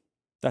gifts.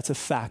 That's a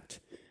fact.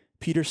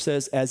 Peter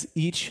says, as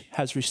each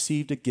has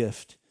received a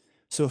gift.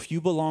 So if you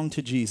belong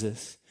to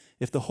Jesus,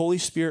 if the Holy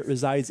Spirit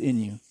resides in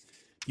you,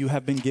 you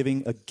have been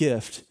given a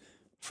gift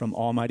from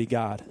Almighty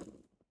God.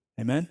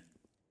 Amen?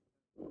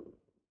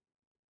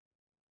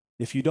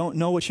 If you don't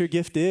know what your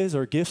gift is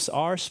or gifts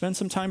are, spend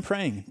some time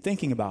praying,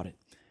 thinking about it.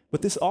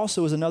 But this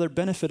also is another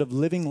benefit of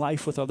living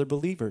life with other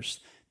believers.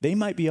 They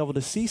might be able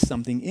to see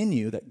something in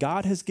you that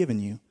God has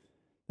given you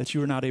that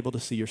you are not able to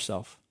see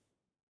yourself.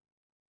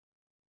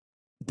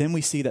 Then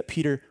we see that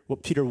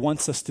what Peter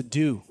wants us to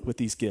do with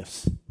these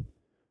gifts.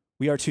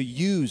 We are to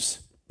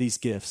use these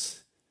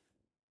gifts,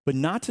 but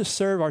not to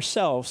serve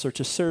ourselves or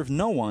to serve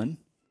no one,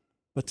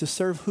 but to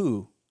serve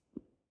who?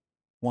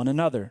 One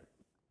another.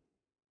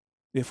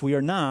 If we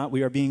are not,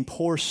 we are being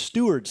poor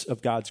stewards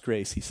of God's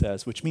grace, he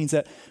says, which means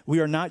that we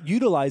are not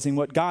utilizing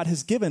what God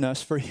has given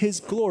us for his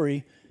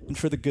glory and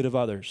for the good of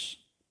others.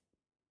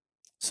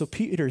 So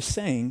Peter is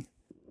saying,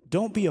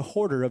 don't be a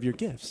hoarder of your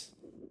gifts.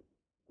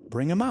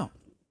 Bring them out.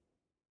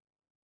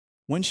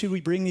 When should we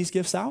bring these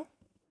gifts out?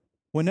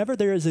 Whenever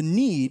there is a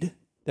need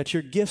that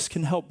your gifts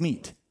can help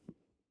meet.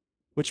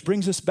 Which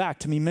brings us back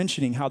to me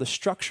mentioning how the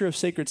structure of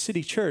Sacred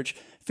City Church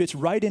fits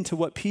right into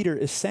what Peter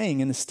is saying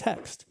in this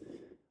text.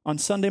 On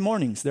Sunday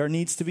mornings, there are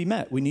needs to be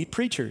met. We need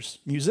preachers,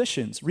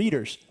 musicians,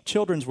 readers,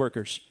 children's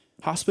workers,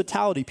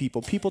 hospitality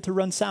people, people to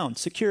run sound,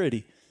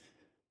 security.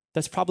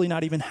 That's probably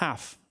not even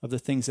half of the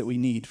things that we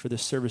need for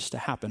this service to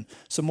happen.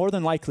 So more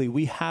than likely,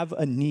 we have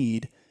a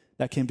need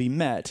that can be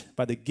met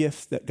by the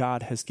gift that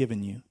God has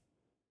given you.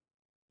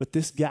 But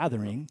this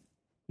gathering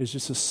is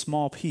just a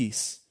small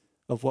piece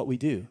of what we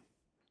do.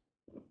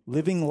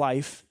 Living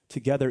life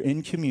together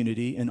in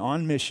community and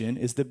on mission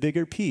is the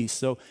bigger piece.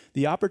 So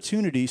the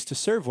opportunities to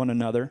serve one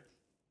another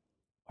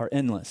are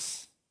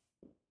endless.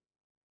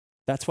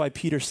 That's why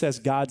Peter says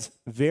God's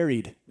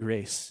varied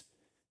grace.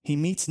 He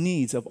meets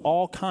needs of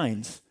all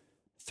kinds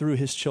through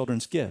his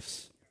children's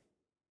gifts.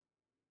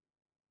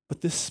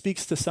 But this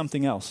speaks to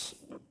something else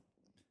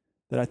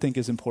that I think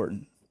is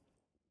important.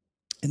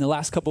 In the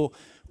last couple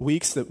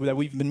weeks that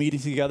we've been meeting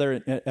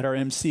together at our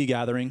MC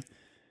gathering,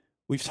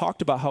 we've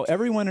talked about how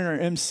everyone in our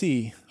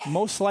MC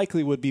most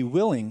likely would be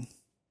willing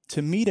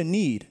to meet a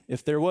need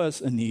if there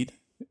was a need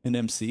in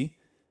MC,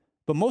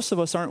 but most of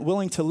us aren't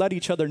willing to let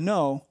each other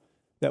know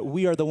that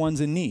we are the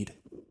ones in need.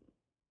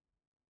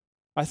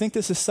 I think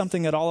this is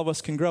something that all of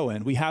us can grow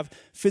in. We have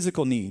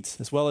physical needs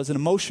as well as an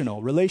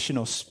emotional,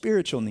 relational,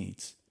 spiritual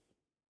needs.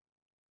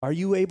 Are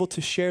you able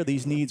to share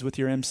these needs with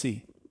your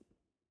MC?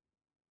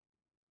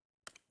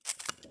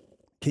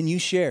 Can you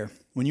share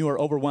when you are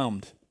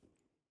overwhelmed?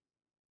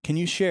 Can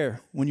you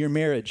share when your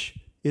marriage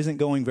isn't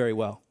going very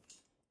well?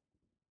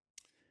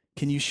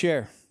 Can you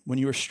share when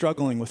you are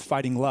struggling with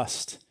fighting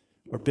lust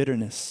or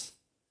bitterness?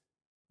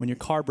 When your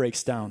car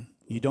breaks down,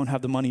 you don't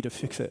have the money to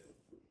fix it.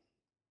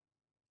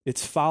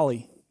 It's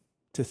folly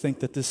to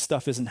think that this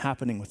stuff isn't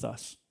happening with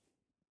us.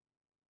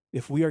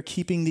 If we are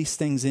keeping these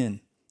things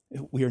in,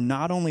 we are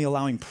not only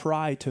allowing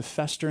pride to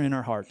fester in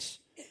our hearts,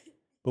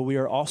 but we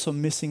are also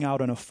missing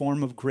out on a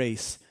form of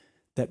grace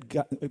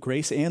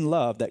grace and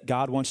love that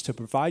God wants to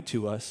provide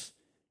to us,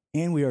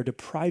 and we are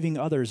depriving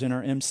others in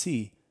our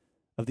MC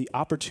of the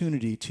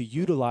opportunity to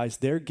utilize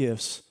their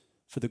gifts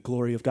for the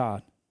glory of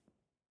God.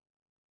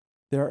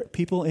 There are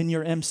people in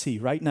your MC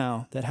right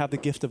now that have the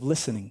gift of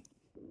listening,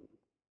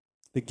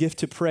 the gift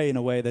to pray in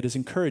a way that is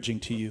encouraging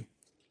to you,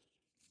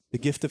 the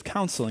gift of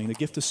counseling, the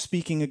gift of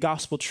speaking a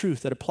gospel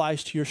truth that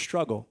applies to your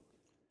struggle,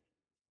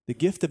 the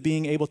gift of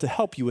being able to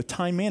help you with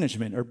time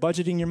management or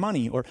budgeting your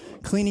money or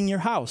cleaning your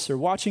house or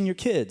watching your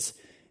kids,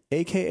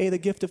 aka the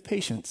gift of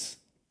patience.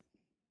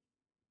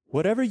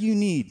 Whatever you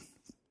need,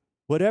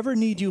 whatever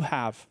need you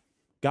have,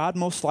 God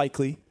most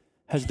likely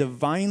has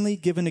divinely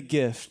given a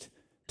gift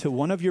to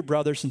one of your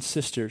brothers and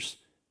sisters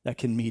that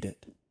can meet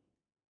it.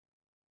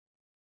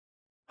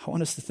 I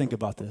want us to think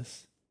about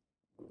this.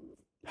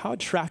 How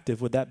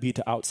attractive would that be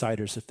to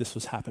outsiders if this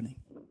was happening?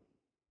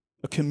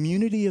 A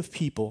community of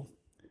people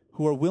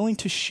who are willing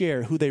to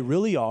share who they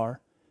really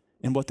are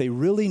and what they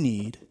really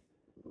need,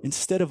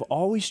 instead of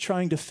always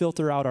trying to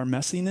filter out our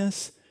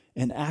messiness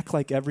and act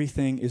like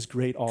everything is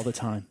great all the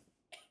time.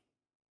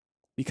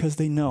 Because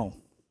they know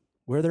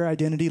where their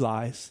identity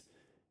lies,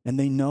 and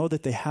they know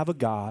that they have a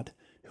God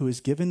who has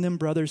given them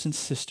brothers and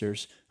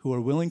sisters who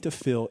are willing to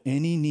fill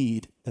any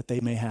need that they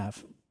may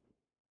have.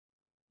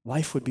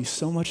 Life would be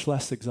so much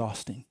less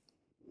exhausting.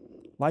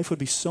 Life would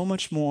be so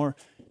much more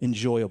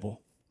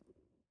enjoyable.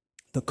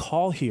 The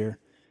call here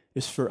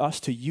is for us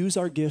to use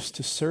our gifts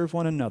to serve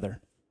one another,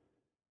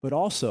 but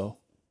also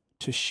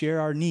to share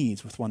our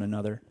needs with one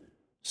another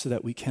so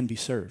that we can be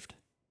served.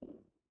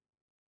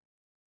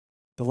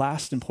 The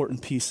last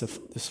important piece of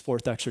this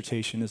fourth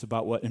exhortation is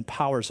about what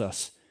empowers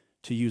us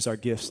to use our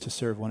gifts to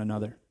serve one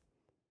another.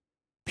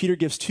 Peter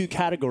gives two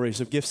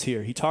categories of gifts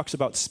here. He talks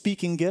about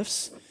speaking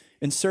gifts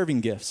and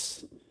serving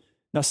gifts.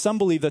 Now, some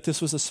believe that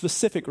this was a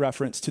specific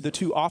reference to the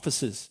two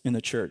offices in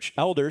the church,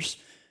 elders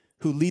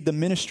who lead the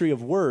ministry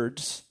of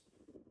words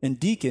and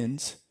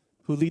deacons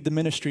who lead the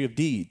ministry of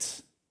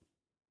deeds.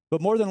 But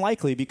more than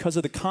likely, because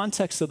of the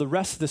context of the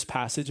rest of this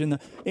passage and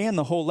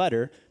the whole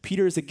letter,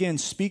 Peter is again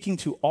speaking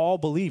to all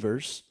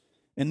believers,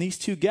 and these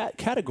two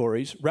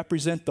categories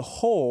represent the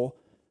whole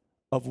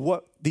of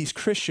what these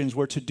Christians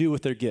were to do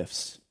with their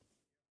gifts.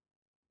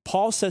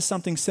 Paul says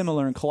something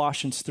similar in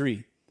Colossians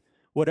 3.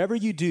 Whatever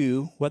you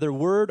do, whether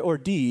word or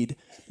deed,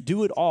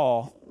 do it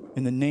all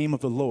in the name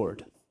of the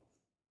Lord.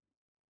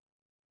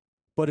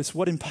 But it's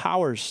what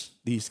empowers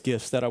these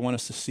gifts that I want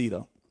us to see,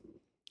 though.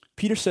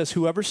 Peter says,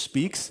 whoever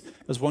speaks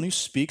as one who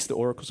speaks the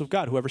oracles of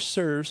God. Whoever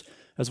serves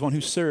as one who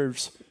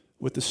serves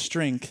with the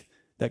strength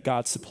that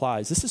God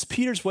supplies. This is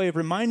Peter's way of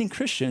reminding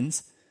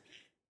Christians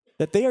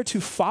that they are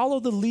to follow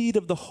the lead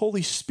of the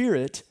Holy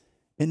Spirit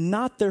and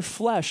not their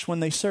flesh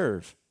when they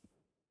serve.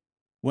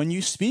 When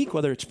you speak,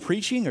 whether it's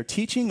preaching or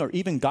teaching or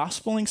even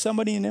gospeling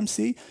somebody in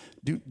MC,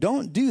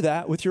 don't do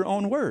that with your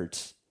own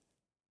words.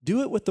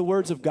 Do it with the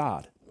words of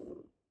God.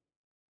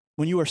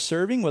 When you are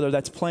serving, whether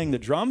that's playing the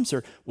drums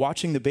or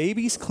watching the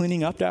babies,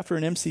 cleaning up after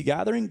an MC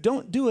gathering,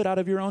 don't do it out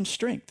of your own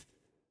strength,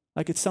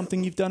 like it's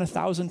something you've done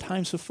 1,000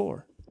 times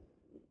before.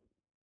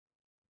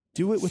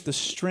 Do it with the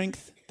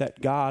strength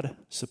that God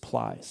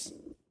supplies.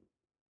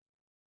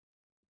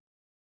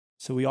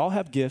 So we all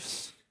have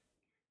gifts.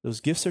 Those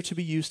gifts are to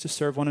be used to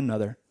serve one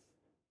another,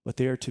 but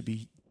they are to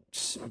be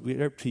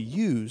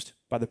used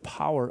by the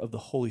power of the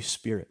Holy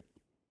Spirit.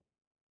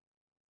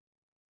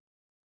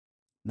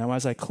 Now,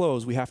 as I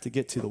close, we have to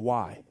get to the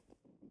why.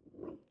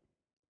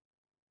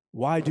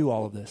 Why do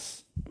all of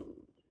this?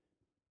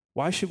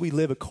 Why should we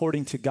live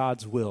according to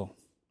God's will?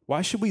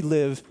 Why should we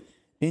live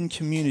in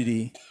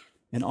community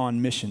and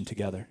on mission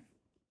together?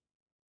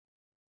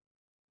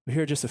 Well,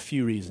 here are just a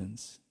few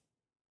reasons.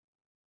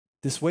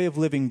 This way of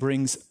living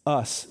brings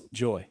us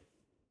joy.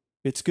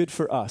 It's good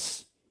for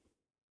us.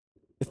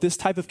 If this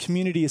type of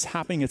community is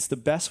happening, it's the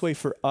best way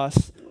for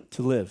us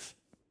to live.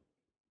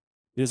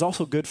 It is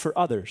also good for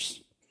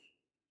others.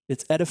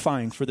 It's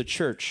edifying for the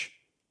church,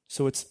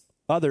 so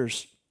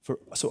others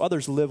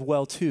live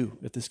well too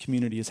if this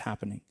community is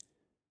happening.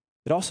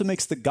 It also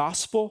makes the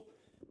gospel,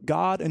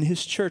 God and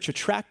his church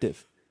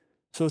attractive,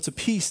 so it's a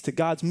piece to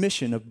God's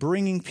mission of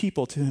bringing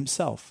people to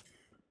himself.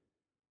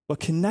 But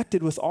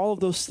connected with all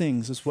of those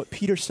things is what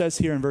Peter says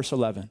here in verse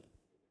 11.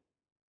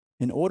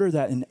 In order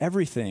that in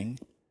everything,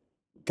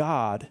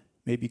 God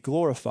may be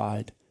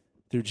glorified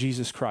through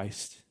Jesus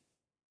Christ.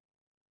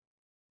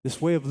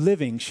 This way of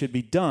living should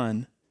be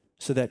done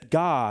so that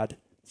God,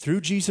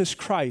 through Jesus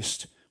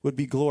Christ, would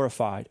be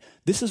glorified.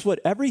 This is what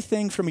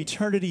everything from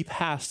eternity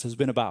past has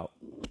been about.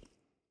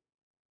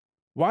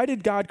 Why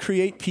did God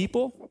create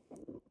people?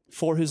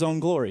 For his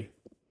own glory.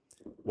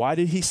 Why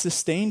did he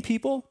sustain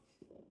people?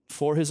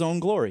 For his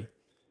own glory.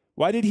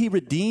 Why did he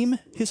redeem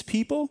his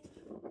people?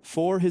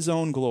 For his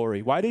own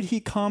glory. Why did he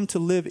come to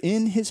live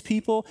in his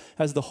people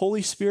as the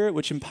Holy Spirit,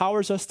 which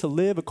empowers us to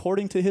live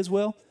according to his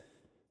will?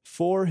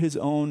 For his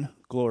own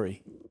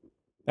glory.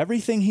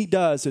 Everything he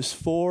does is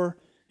for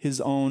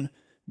his own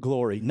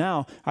glory.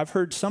 Now, I've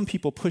heard some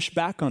people push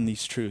back on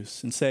these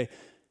truths and say,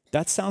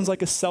 that sounds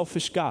like a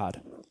selfish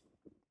God.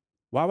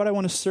 Why would I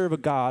want to serve a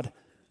God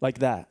like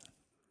that?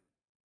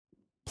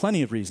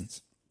 Plenty of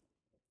reasons.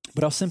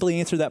 But I'll simply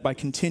answer that by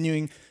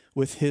continuing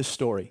with his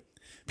story.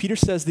 Peter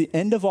says the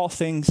end of all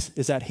things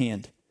is at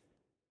hand.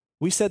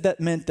 We said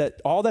that meant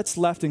that all that's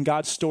left in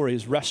God's story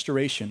is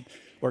restoration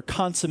or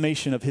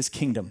consummation of his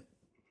kingdom,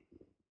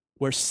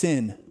 where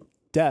sin,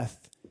 death,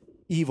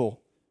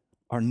 evil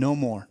are no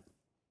more.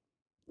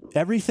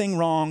 Everything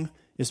wrong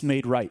is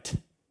made right.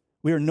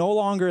 We are no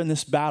longer in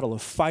this battle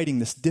of fighting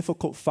this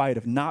difficult fight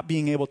of not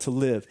being able to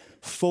live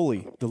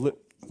fully,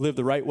 live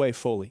the right way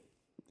fully.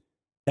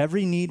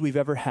 Every need we've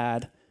ever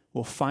had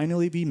will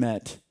finally be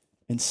met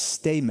and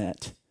stay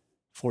met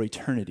for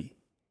eternity.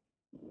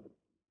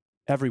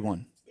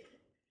 Everyone,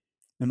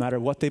 no matter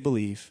what they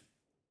believe,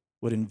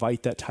 would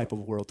invite that type of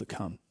world to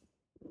come.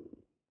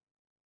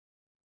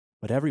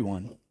 But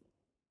everyone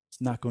is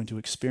not going to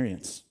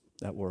experience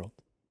that world.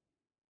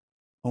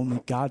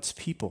 Only God's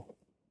people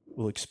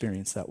will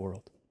experience that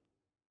world.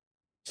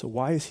 So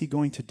why is he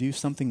going to do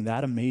something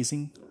that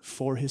amazing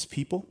for his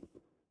people?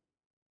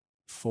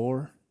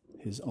 For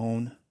his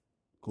own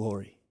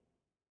glory.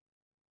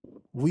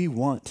 We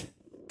want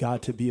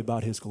God to be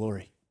about his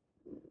glory.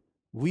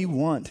 We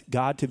want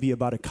God to be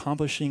about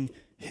accomplishing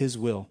his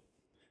will.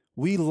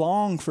 We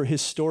long for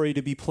his story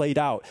to be played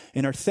out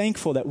and are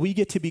thankful that we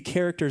get to be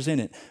characters in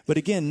it. But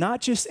again,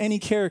 not just any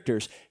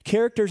characters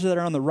that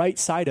are on the right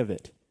side of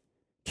it,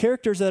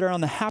 characters that are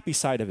on the happy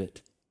side of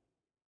it.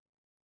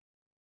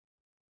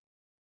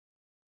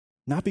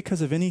 Not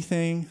because of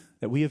anything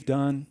that we have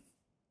done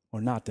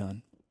or not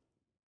done,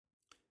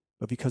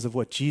 but because of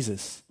what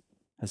Jesus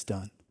has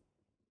done.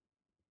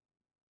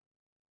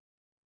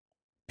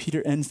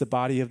 Peter ends the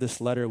body of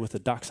this letter with a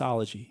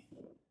doxology.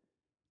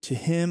 To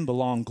him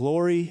belong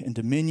glory and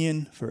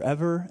dominion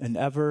forever and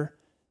ever.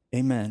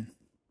 Amen.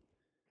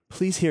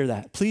 Please hear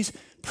that. Please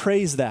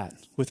praise that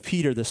with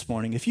Peter this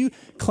morning. If you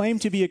claim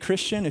to be a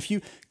Christian, if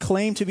you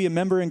claim to be a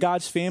member in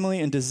God's family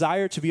and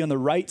desire to be on the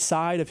right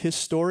side of his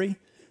story,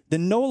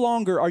 then no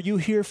longer are you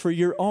here for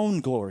your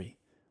own glory.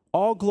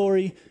 All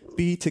glory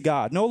be to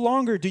God. No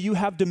longer do you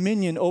have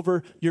dominion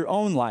over your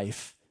own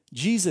life.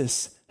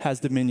 Jesus has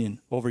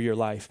dominion over your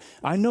life.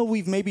 I know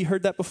we've maybe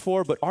heard that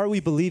before, but are we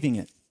believing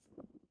it?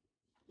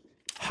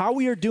 How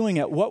we are doing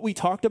at what we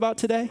talked about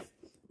today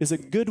is a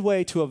good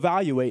way to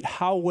evaluate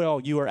how well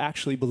you are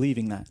actually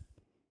believing that.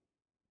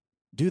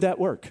 Do that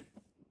work.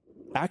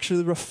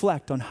 Actually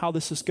reflect on how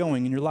this is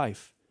going in your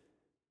life.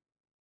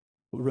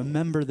 But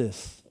remember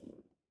this.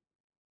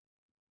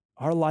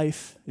 Our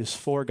life is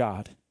for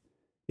God.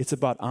 It's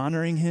about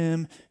honoring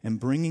him and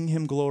bringing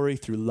him glory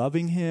through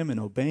loving him and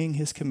obeying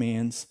his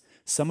commands.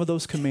 Some of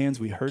those commands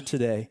we heard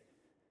today.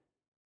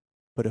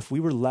 But if we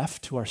were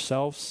left to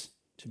ourselves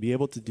to be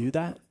able to do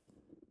that,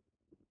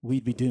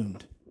 we'd be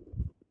doomed.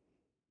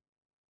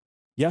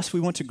 Yes, we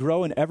want to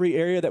grow in every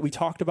area that we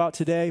talked about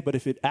today, but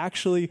if it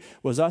actually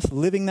was us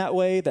living that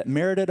way that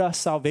merited us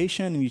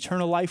salvation and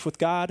eternal life with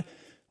God,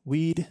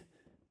 we'd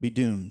be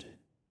doomed.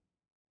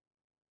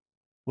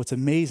 What's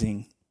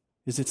amazing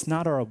is it's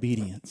not our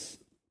obedience.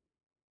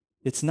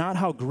 It's not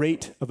how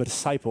great of a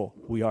disciple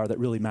we are that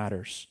really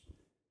matters.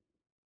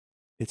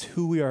 It's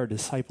who we are a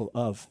disciple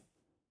of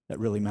that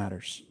really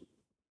matters.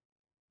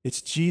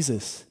 It's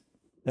Jesus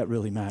that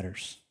really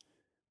matters.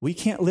 We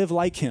can't live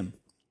like him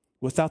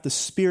without the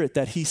Spirit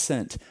that he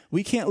sent.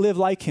 We can't live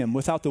like him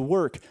without the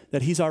work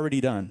that he's already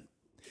done.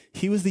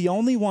 He was the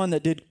only one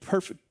that did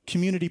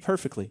community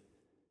perfectly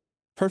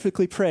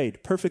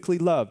prayed, perfectly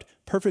loved,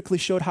 perfectly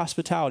showed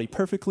hospitality,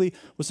 perfectly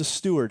was a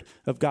steward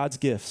of God's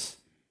gifts.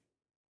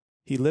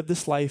 He lived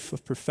this life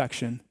of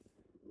perfection,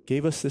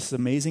 gave us this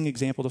amazing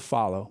example to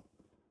follow,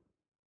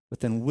 but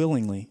then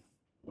willingly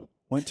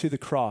went to the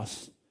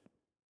cross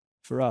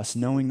for us,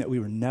 knowing that we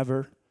were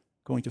never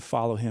going to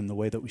follow him the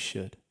way that we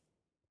should.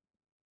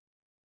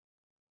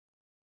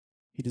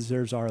 He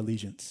deserves our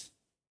allegiance.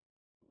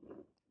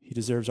 He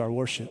deserves our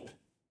worship.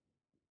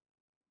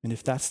 And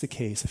if that's the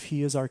case, if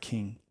he is our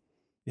king,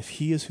 if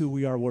he is who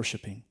we are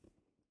worshiping,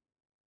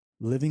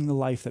 living the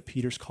life that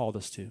Peter's called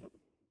us to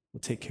will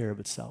take care of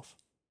itself.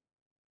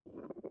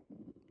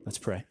 Let's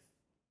pray.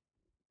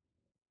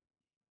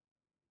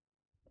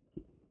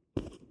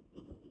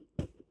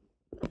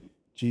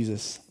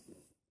 Jesus,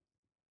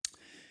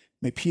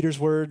 may Peter's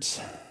words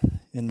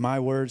and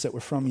my words that were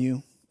from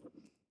you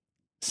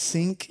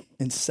sink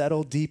and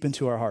settle deep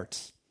into our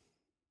hearts.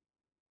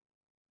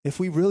 If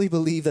we really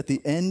believe that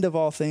the end of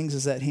all things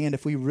is at hand,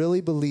 if we really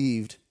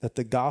believed that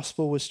the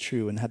gospel was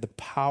true and had the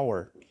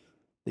power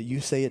that you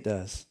say it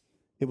does,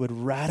 it would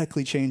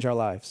radically change our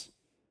lives.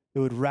 It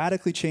would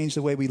radically change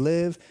the way we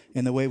live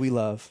and the way we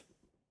love.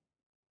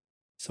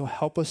 So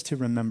help us to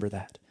remember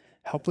that.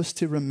 Help us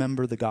to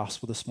remember the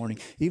gospel this morning.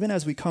 Even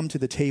as we come to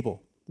the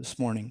table this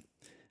morning,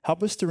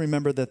 help us to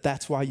remember that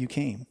that's why you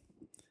came.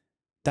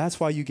 That's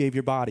why you gave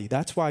your body.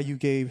 That's why you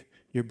gave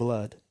your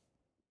blood.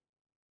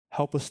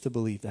 Help us to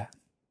believe that.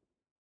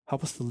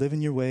 Help us to live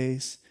in your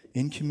ways,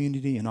 in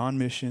community and on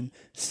mission,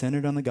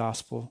 centered on the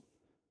gospel,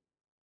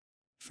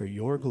 for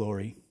your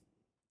glory,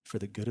 for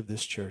the good of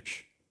this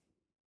church.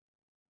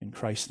 In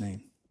Christ's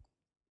name,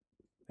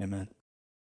 amen.